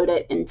I wrote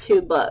it in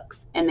 2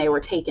 books, and they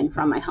were taken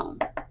from my home.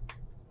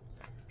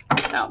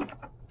 So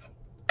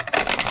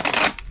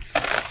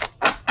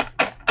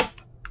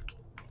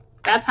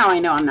that's how I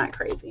know I'm not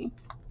crazy.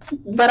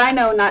 But I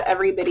know not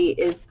everybody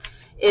is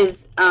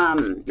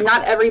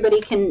not everybody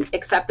can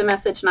accept the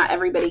message. Not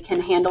everybody can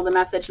handle the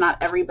message. Not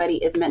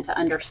everybody is meant to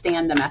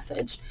understand the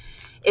message.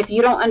 If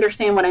you don't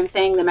understand what I'm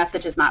saying, the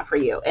message is not for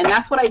you. And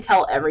that's what I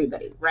tell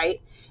everybody,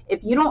 right?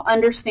 If you don't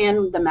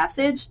understand the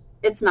message,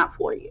 it's not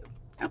for you.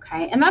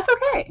 Okay? And that's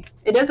okay.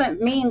 It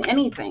doesn't mean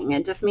anything.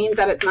 It just means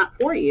that it's not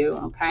for you.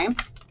 Okay?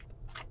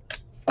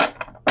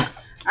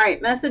 All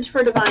right, message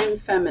for divine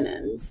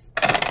feminines.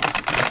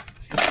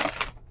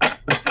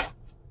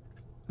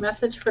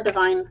 Message for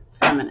divine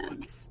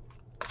feminines.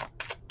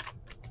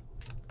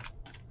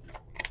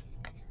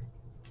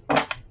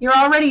 You're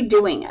already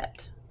doing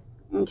it,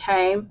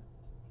 okay?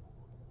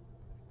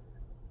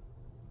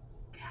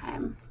 Okay.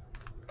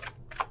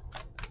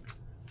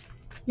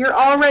 You're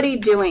already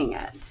doing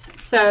it.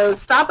 So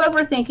stop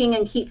overthinking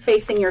and keep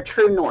facing your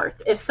true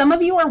north. If some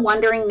of you are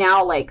wondering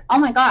now, like, oh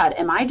my God,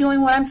 am I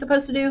doing what I'm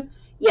supposed to do?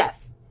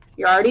 Yes,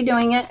 you're already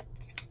doing it.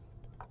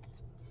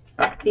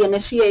 The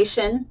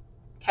initiation,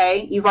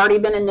 okay? You've already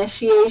been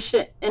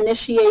initiated,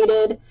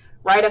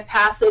 rite of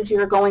passage,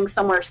 you're going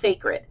somewhere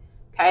sacred,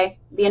 okay?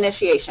 The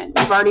initiation,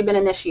 you've already been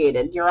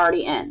initiated, you're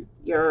already in.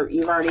 You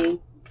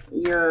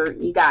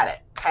got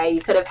it, okay?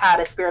 You could have had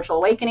a spiritual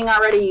awakening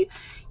already.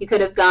 You could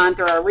have gone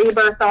through a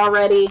rebirth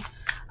already.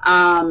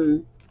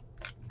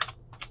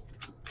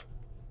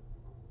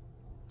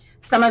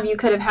 Some of you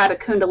could have had a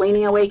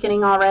Kundalini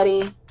awakening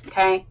already,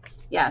 okay?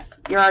 Yes,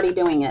 you're already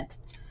doing it.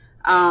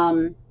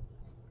 Yeah,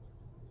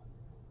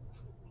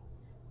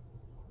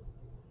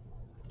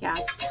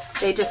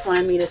 they just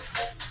wanted me to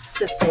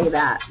say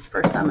that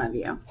for some of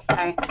you,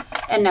 okay?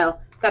 And no,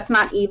 that's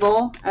not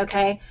evil,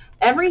 okay?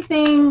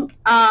 Everything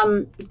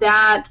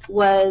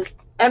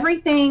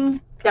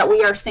everything that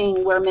we are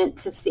seeing, we're meant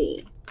to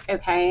see,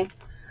 okay?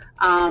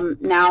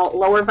 Now,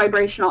 lower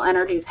vibrational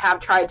energies have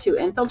tried to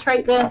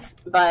infiltrate this,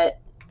 but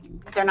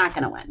they're not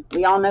going to win.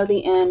 We all know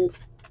the end.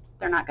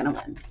 They're not going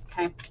to win,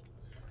 okay?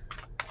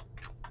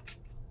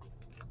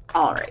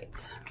 All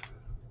right.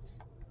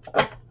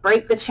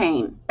 Break the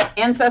chain.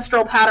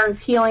 Ancestral patterns,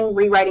 healing,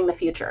 rewriting the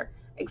future.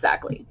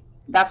 Exactly.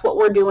 That's what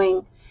we're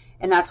doing,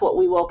 and that's what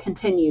we will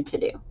continue to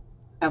do,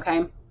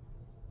 okay?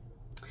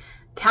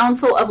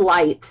 Council of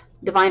Light,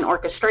 divine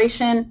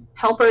orchestration,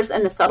 helpers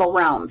in the subtle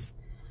realms.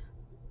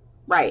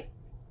 Right.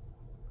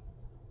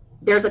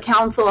 There's a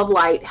council of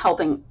light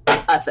helping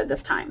us at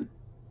this time.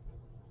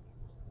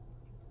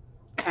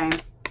 Okay.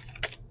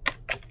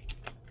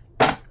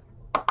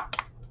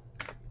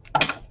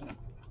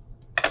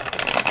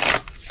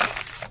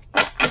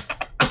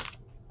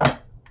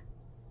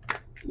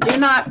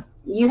 cannot,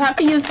 you have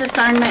to use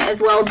discernment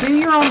as well. Do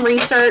your own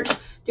research.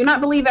 Do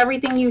not believe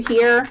everything you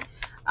hear.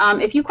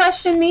 If you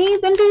question me,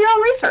 then do your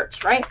own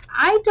research, right?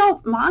 I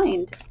don't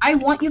mind. I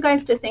want you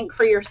guys to think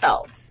for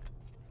yourselves.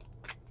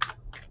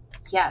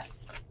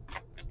 Yes.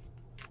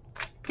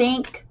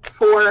 Think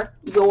for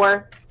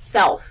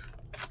yourself.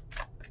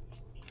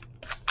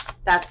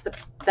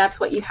 That's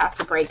what you have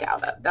to break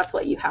out of. That's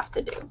what you have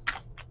to do.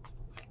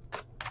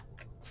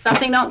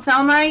 Something don't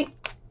sound right,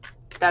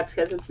 that's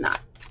because it's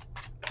not.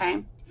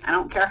 Okay? I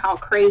don't care how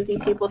crazy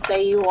people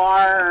say you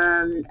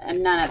are,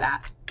 and none of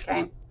that.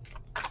 Okay?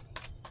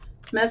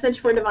 Message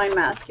for Divine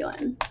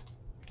Masculine.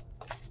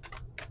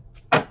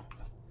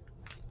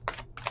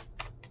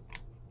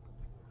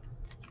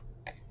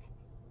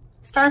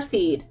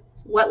 Starseed,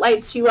 what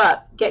lights you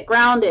up? Get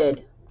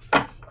grounded.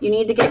 You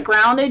need to get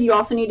grounded. You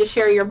also need to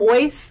share your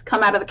voice.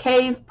 Come out of the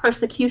cave.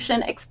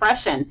 Persecution,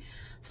 expression.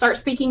 Start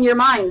speaking your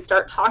mind.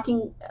 Start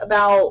talking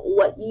about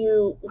what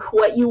you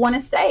want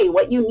to say,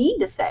 what you need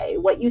to say,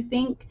 what you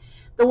think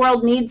the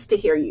world needs to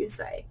hear you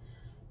say.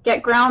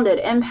 Get grounded.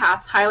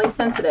 Empaths, highly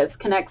sensitives,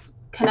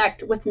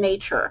 connect with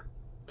nature.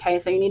 Okay,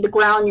 so you need to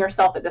ground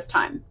yourself at this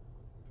time.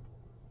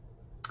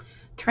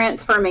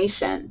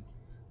 Transformation.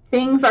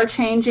 Things are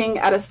changing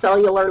at a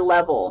cellular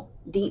level.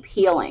 Deep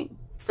healing.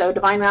 So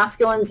Divine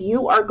Masculines,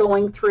 you are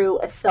going through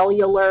a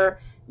cellular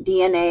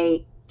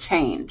DNA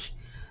change.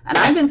 And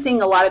I've been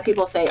seeing a lot of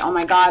people say, oh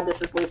my God,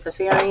 this is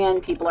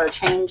Luciferian. People are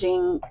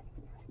changing.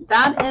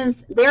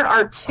 There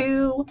are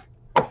two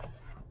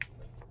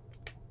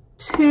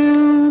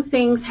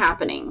things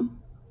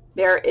happening.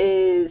 There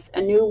is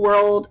a new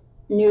world,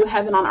 new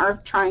heaven on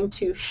earth trying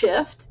to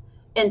shift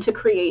into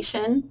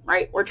creation,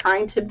 right? We're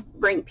trying to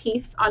bring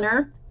peace on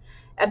earth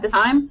at this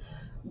time,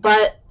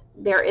 but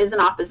there is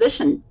an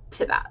opposition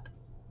to that.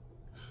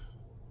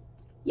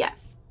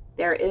 Yes,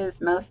 there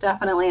is most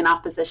definitely an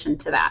opposition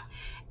to that.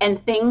 And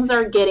things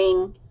are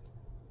getting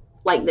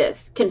like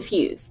this,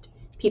 confused.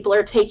 People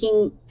are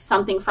taking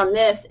something from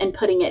this and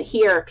putting it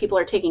here. People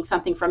are taking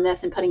something from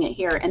this and putting it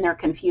here, and they're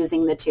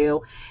confusing the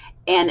two.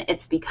 And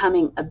it's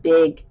becoming a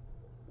big,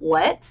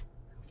 what?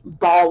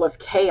 Ball of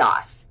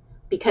chaos.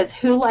 Because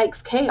who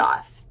likes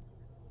chaos?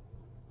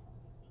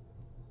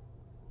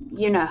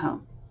 You know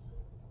who.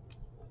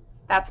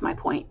 That's my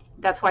point.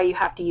 That's why you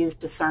have to use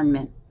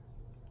discernment.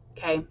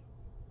 Okay?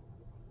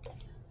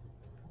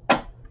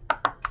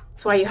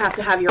 That's why you have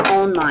to have your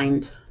own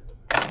mind.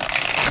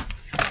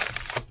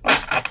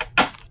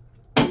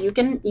 You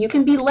can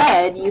be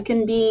led, you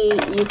can be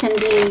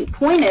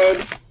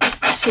pointed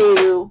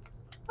to,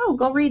 oh,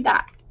 go read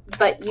that.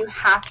 But you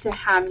have to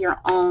have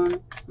your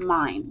own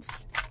mind.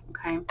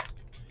 Okay?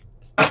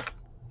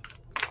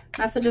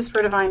 Messages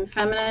for Divine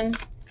Feminine.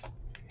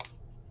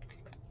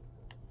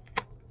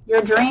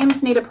 Your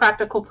dreams need a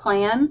practical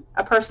plan.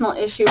 A personal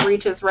issue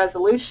reaches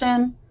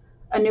resolution.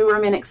 A new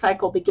romantic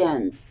cycle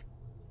begins.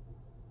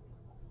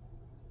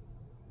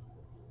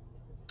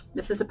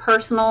 This is a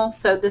personal,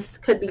 so this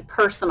could be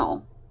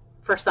personal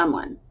for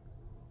someone.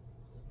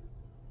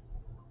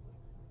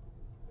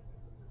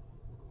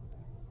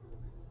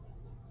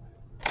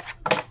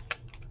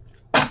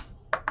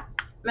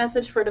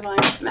 Message for Divine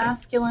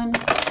Masculine.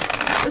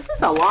 This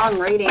is a long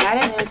reading. I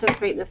didn't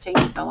anticipate this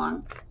taking so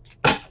long.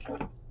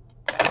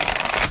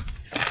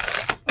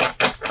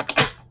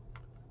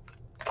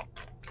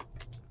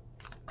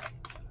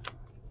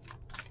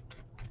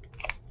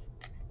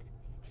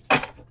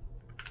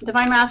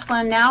 Divine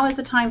Masculine, now is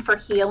the time for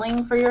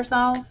healing for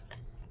yourself.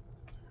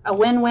 A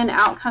win-win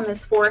outcome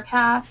is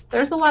forecast.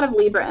 There's a lot of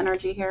Libra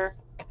energy here.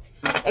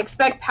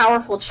 Expect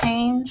powerful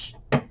change.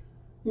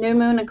 New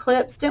moon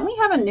eclipse. Didn't we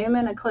have a new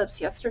moon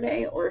eclipse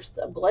yesterday, or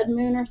a blood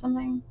moon or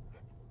something?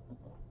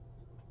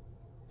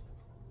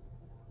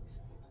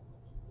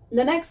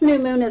 The next new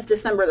moon is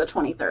December the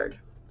 23rd.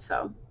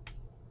 So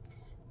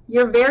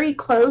you're very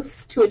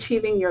close to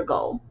achieving your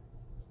goal.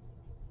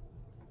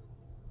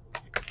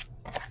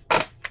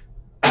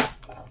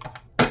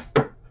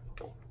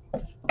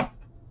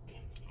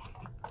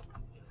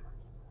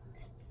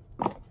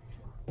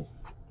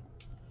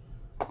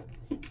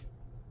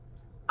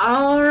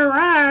 All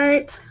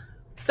right.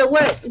 So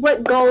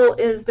what goal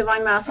is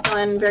Divine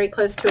Masculine very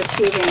close to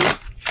achieving?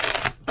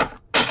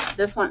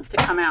 This wants to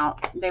come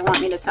out. They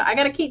want me to I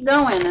got to keep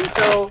going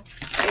until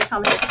they tell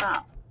me to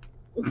stop.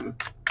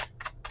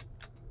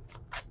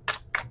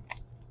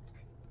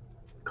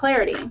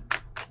 Clarity.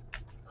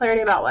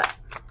 Clarity about what?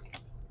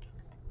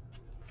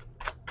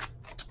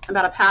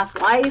 About a past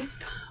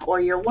life or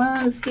your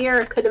wounds here.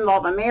 It could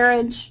involve a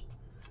marriage.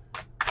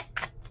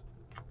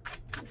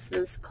 This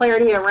is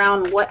clarity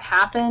around what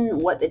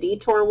happened, what the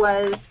detour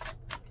was.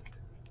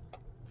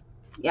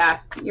 Yeah,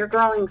 you're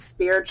growing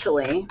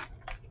spiritually.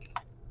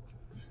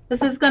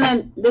 This is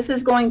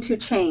going to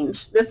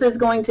change. This is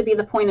going to be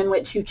the point in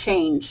which you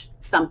change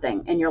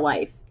something in your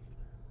life.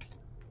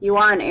 You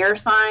are an air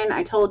sign,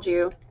 I told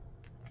you.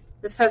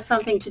 This has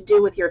something to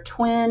do with your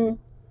twin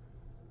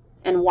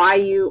and why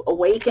you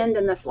awakened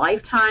in this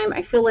lifetime.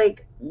 I feel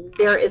like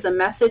there is a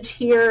message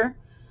here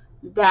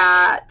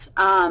that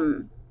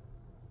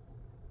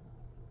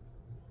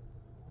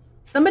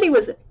somebody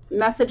was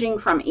messaging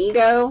from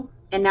ego,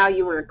 and now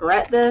you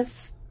regret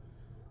this,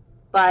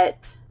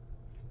 but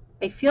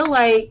I feel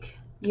like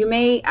you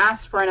may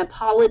ask for an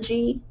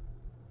apology.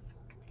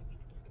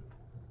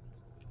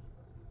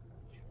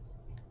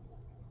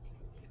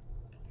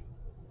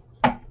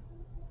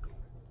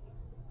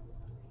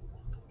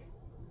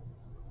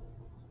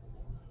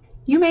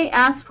 You may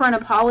ask for an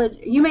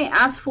apology. You may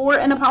ask for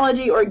an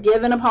apology or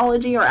give an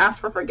apology or ask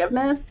for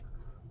forgiveness.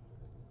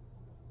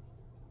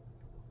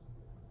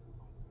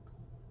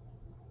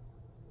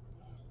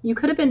 You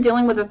could have been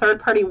dealing with a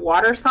third-party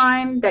water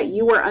sign that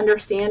you were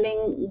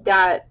understanding,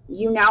 that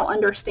you now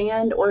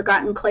understand, or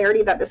gotten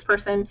clarity that this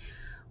person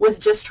was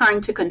just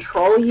trying to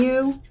control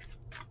you.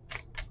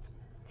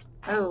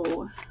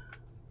 Oh,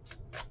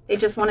 they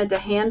just wanted to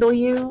handle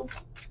you.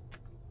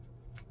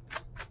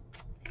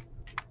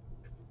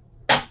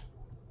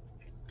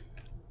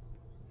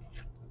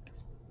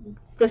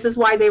 This is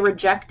why they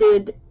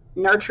rejected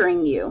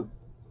nurturing you.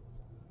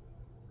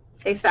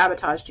 They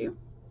sabotaged you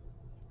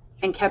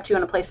and kept you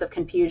in a place of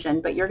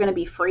confusion, but you're going to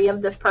be free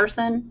of this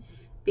person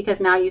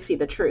because now you see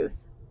the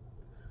truth.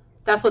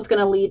 That's what's going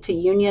to lead to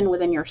union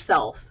within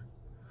yourself.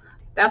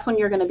 That's when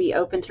you're going to be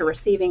open to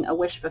receiving a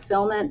wish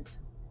fulfillment.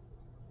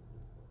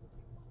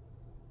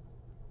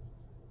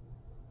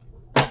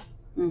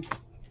 Okay.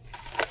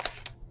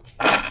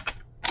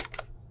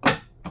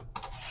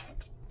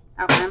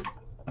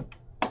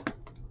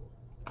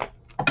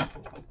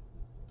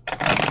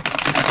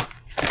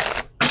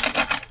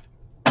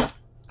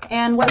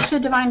 And what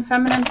should Divine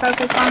Feminine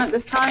focus on at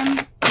this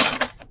time?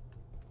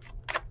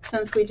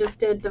 Since we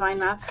just did Divine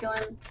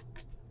Masculine.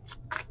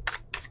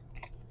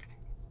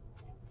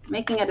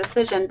 Making a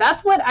decision.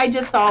 That's what I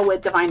just saw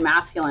with Divine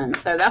Masculine.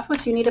 So that's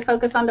what you need to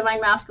focus on, Divine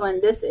Masculine.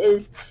 This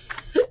is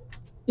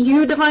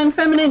you, Divine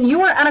Feminine.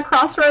 You are at a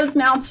crossroads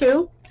now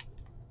too.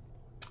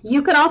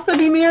 You could also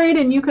be married,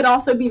 and you could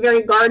also be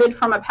very guarded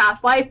from a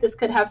past life. This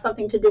could have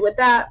something to do with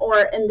that,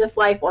 or in this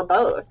life, or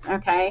both.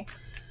 Okay.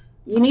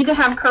 You need to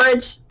have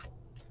courage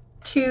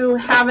to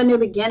have a new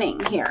beginning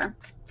here.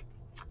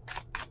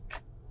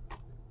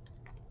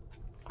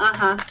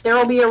 There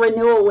will be a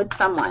renewal with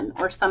someone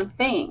or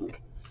something.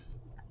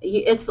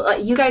 It's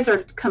you guys are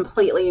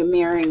completely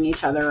mirroring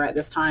each other at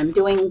this time,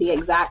 doing the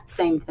exact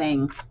same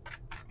thing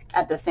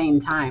at the same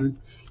time.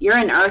 You're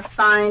an earth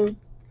sign.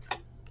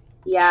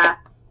 Yeah.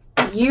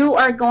 You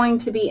are going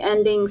to be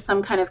ending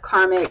some kind of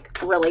karmic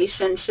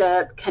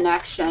relationship,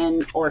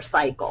 connection, or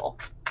cycle.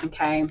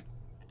 Okay.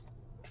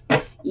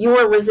 You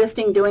were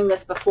resisting doing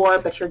this before,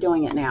 but you're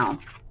doing it now.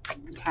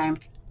 Okay.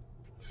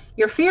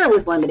 Your fear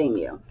was limiting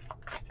you.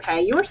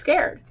 Okay. You were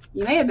scared.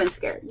 You may have been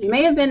scared. You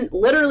may have been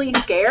literally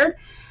scared.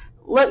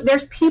 Look,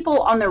 there's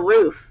people on the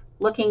roof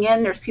looking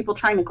in. There's people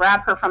trying to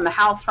grab her from the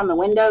house, from the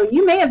window.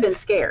 You may have been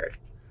scared.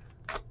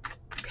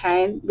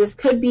 Okay. This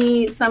could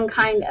be some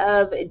kind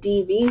of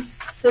DV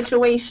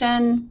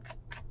situation.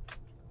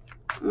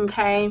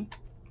 Okay.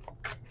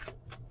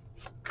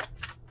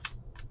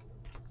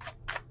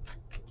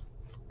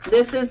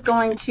 This is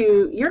going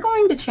to, you're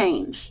going to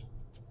change.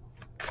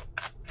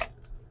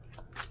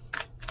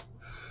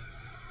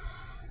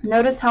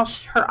 Notice how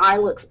her eye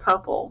looks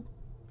purple.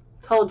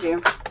 Told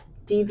you.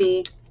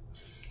 DV.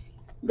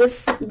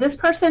 This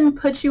person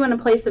puts you in a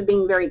place of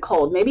being very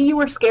cold. Maybe you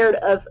were scared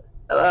of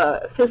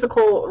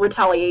physical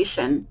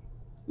retaliation.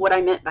 What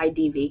I meant by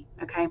DV.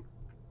 Okay.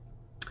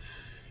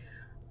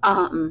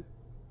 And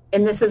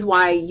this is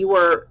why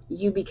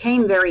you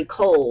became very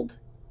cold.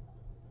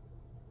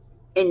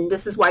 And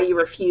this is why you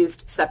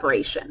refused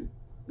separation.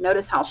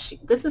 Notice how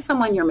this is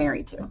someone you're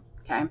married to,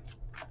 okay?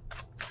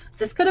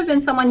 This could have been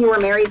someone you were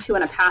married to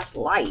in a past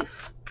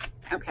life,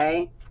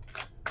 okay?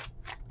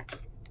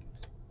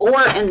 Or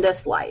in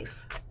this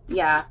life.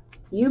 Yeah,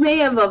 you may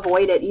have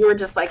avoided, you were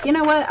just like, you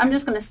know what, I'm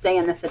just going to stay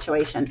in this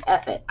situation.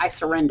 F it, I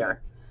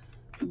surrender.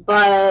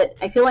 But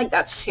I feel like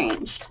that's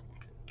changed.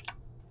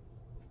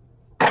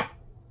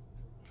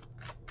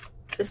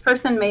 This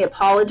person may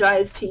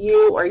apologize to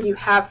you, or you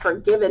have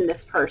forgiven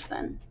this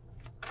person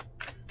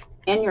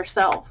and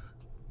yourself.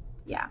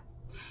 Yeah.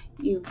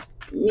 You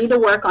need to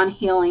work on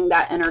healing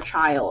that inner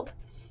child.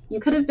 You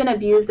could have been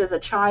abused as a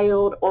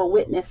child or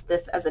witnessed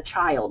this as a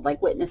child,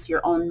 like witness your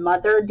own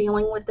mother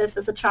dealing with this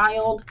as a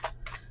child.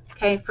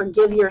 Okay.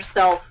 Forgive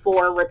yourself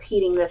for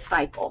repeating this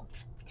cycle.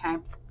 Okay.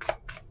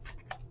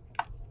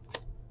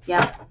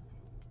 Yeah.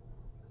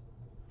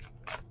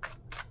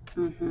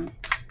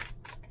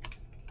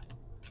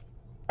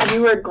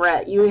 You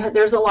regret.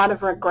 There's a lot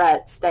of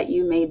regrets that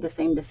you made the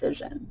same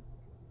decision.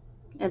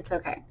 It's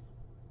okay.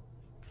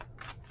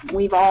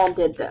 We've all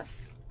did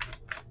this.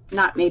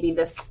 Not maybe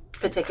this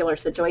particular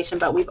situation,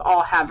 but we've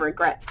all have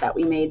regrets that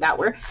we made that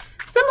were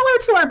similar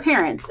to our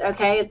parents,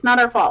 okay? It's not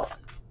our fault.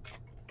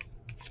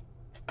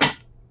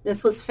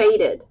 This was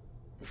fated,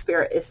 the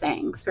Spirit is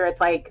saying.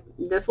 Spirit's like,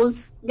 this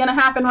was going to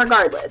happen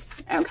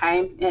regardless,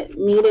 okay? It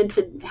needed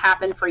to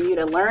happen for you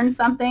to learn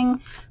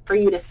something, for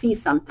you to see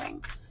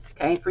something.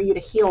 Okay, for you to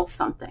heal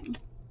something.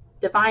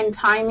 Divine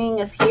timing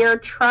is here.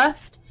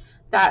 Trust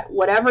that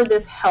whatever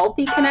this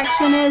healthy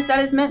connection is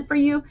that is meant for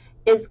you,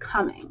 is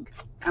coming,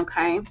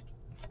 okay?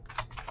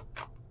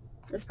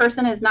 This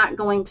person is not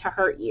going to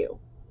hurt you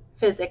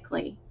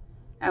physically,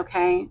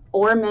 okay,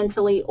 or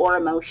mentally or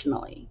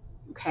emotionally,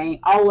 okay?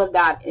 All of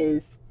that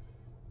is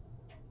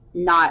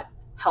not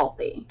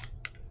healthy.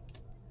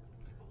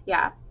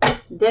 Yeah,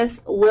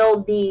 this will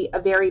be a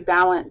very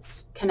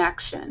balanced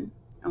connection,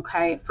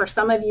 okay? For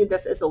some of you,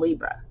 this is a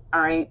Libra,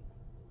 all right?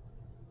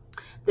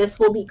 This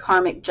will be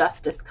karmic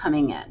justice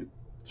coming in,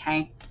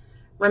 okay?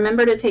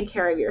 Remember to take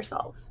care of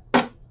yourself.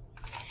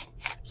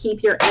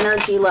 Keep your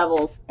energy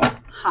levels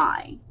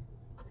high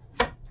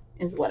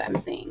is what I'm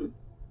seeing.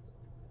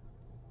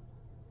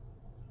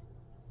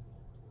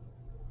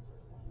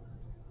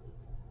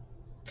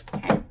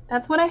 Okay,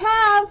 that's what I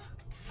have.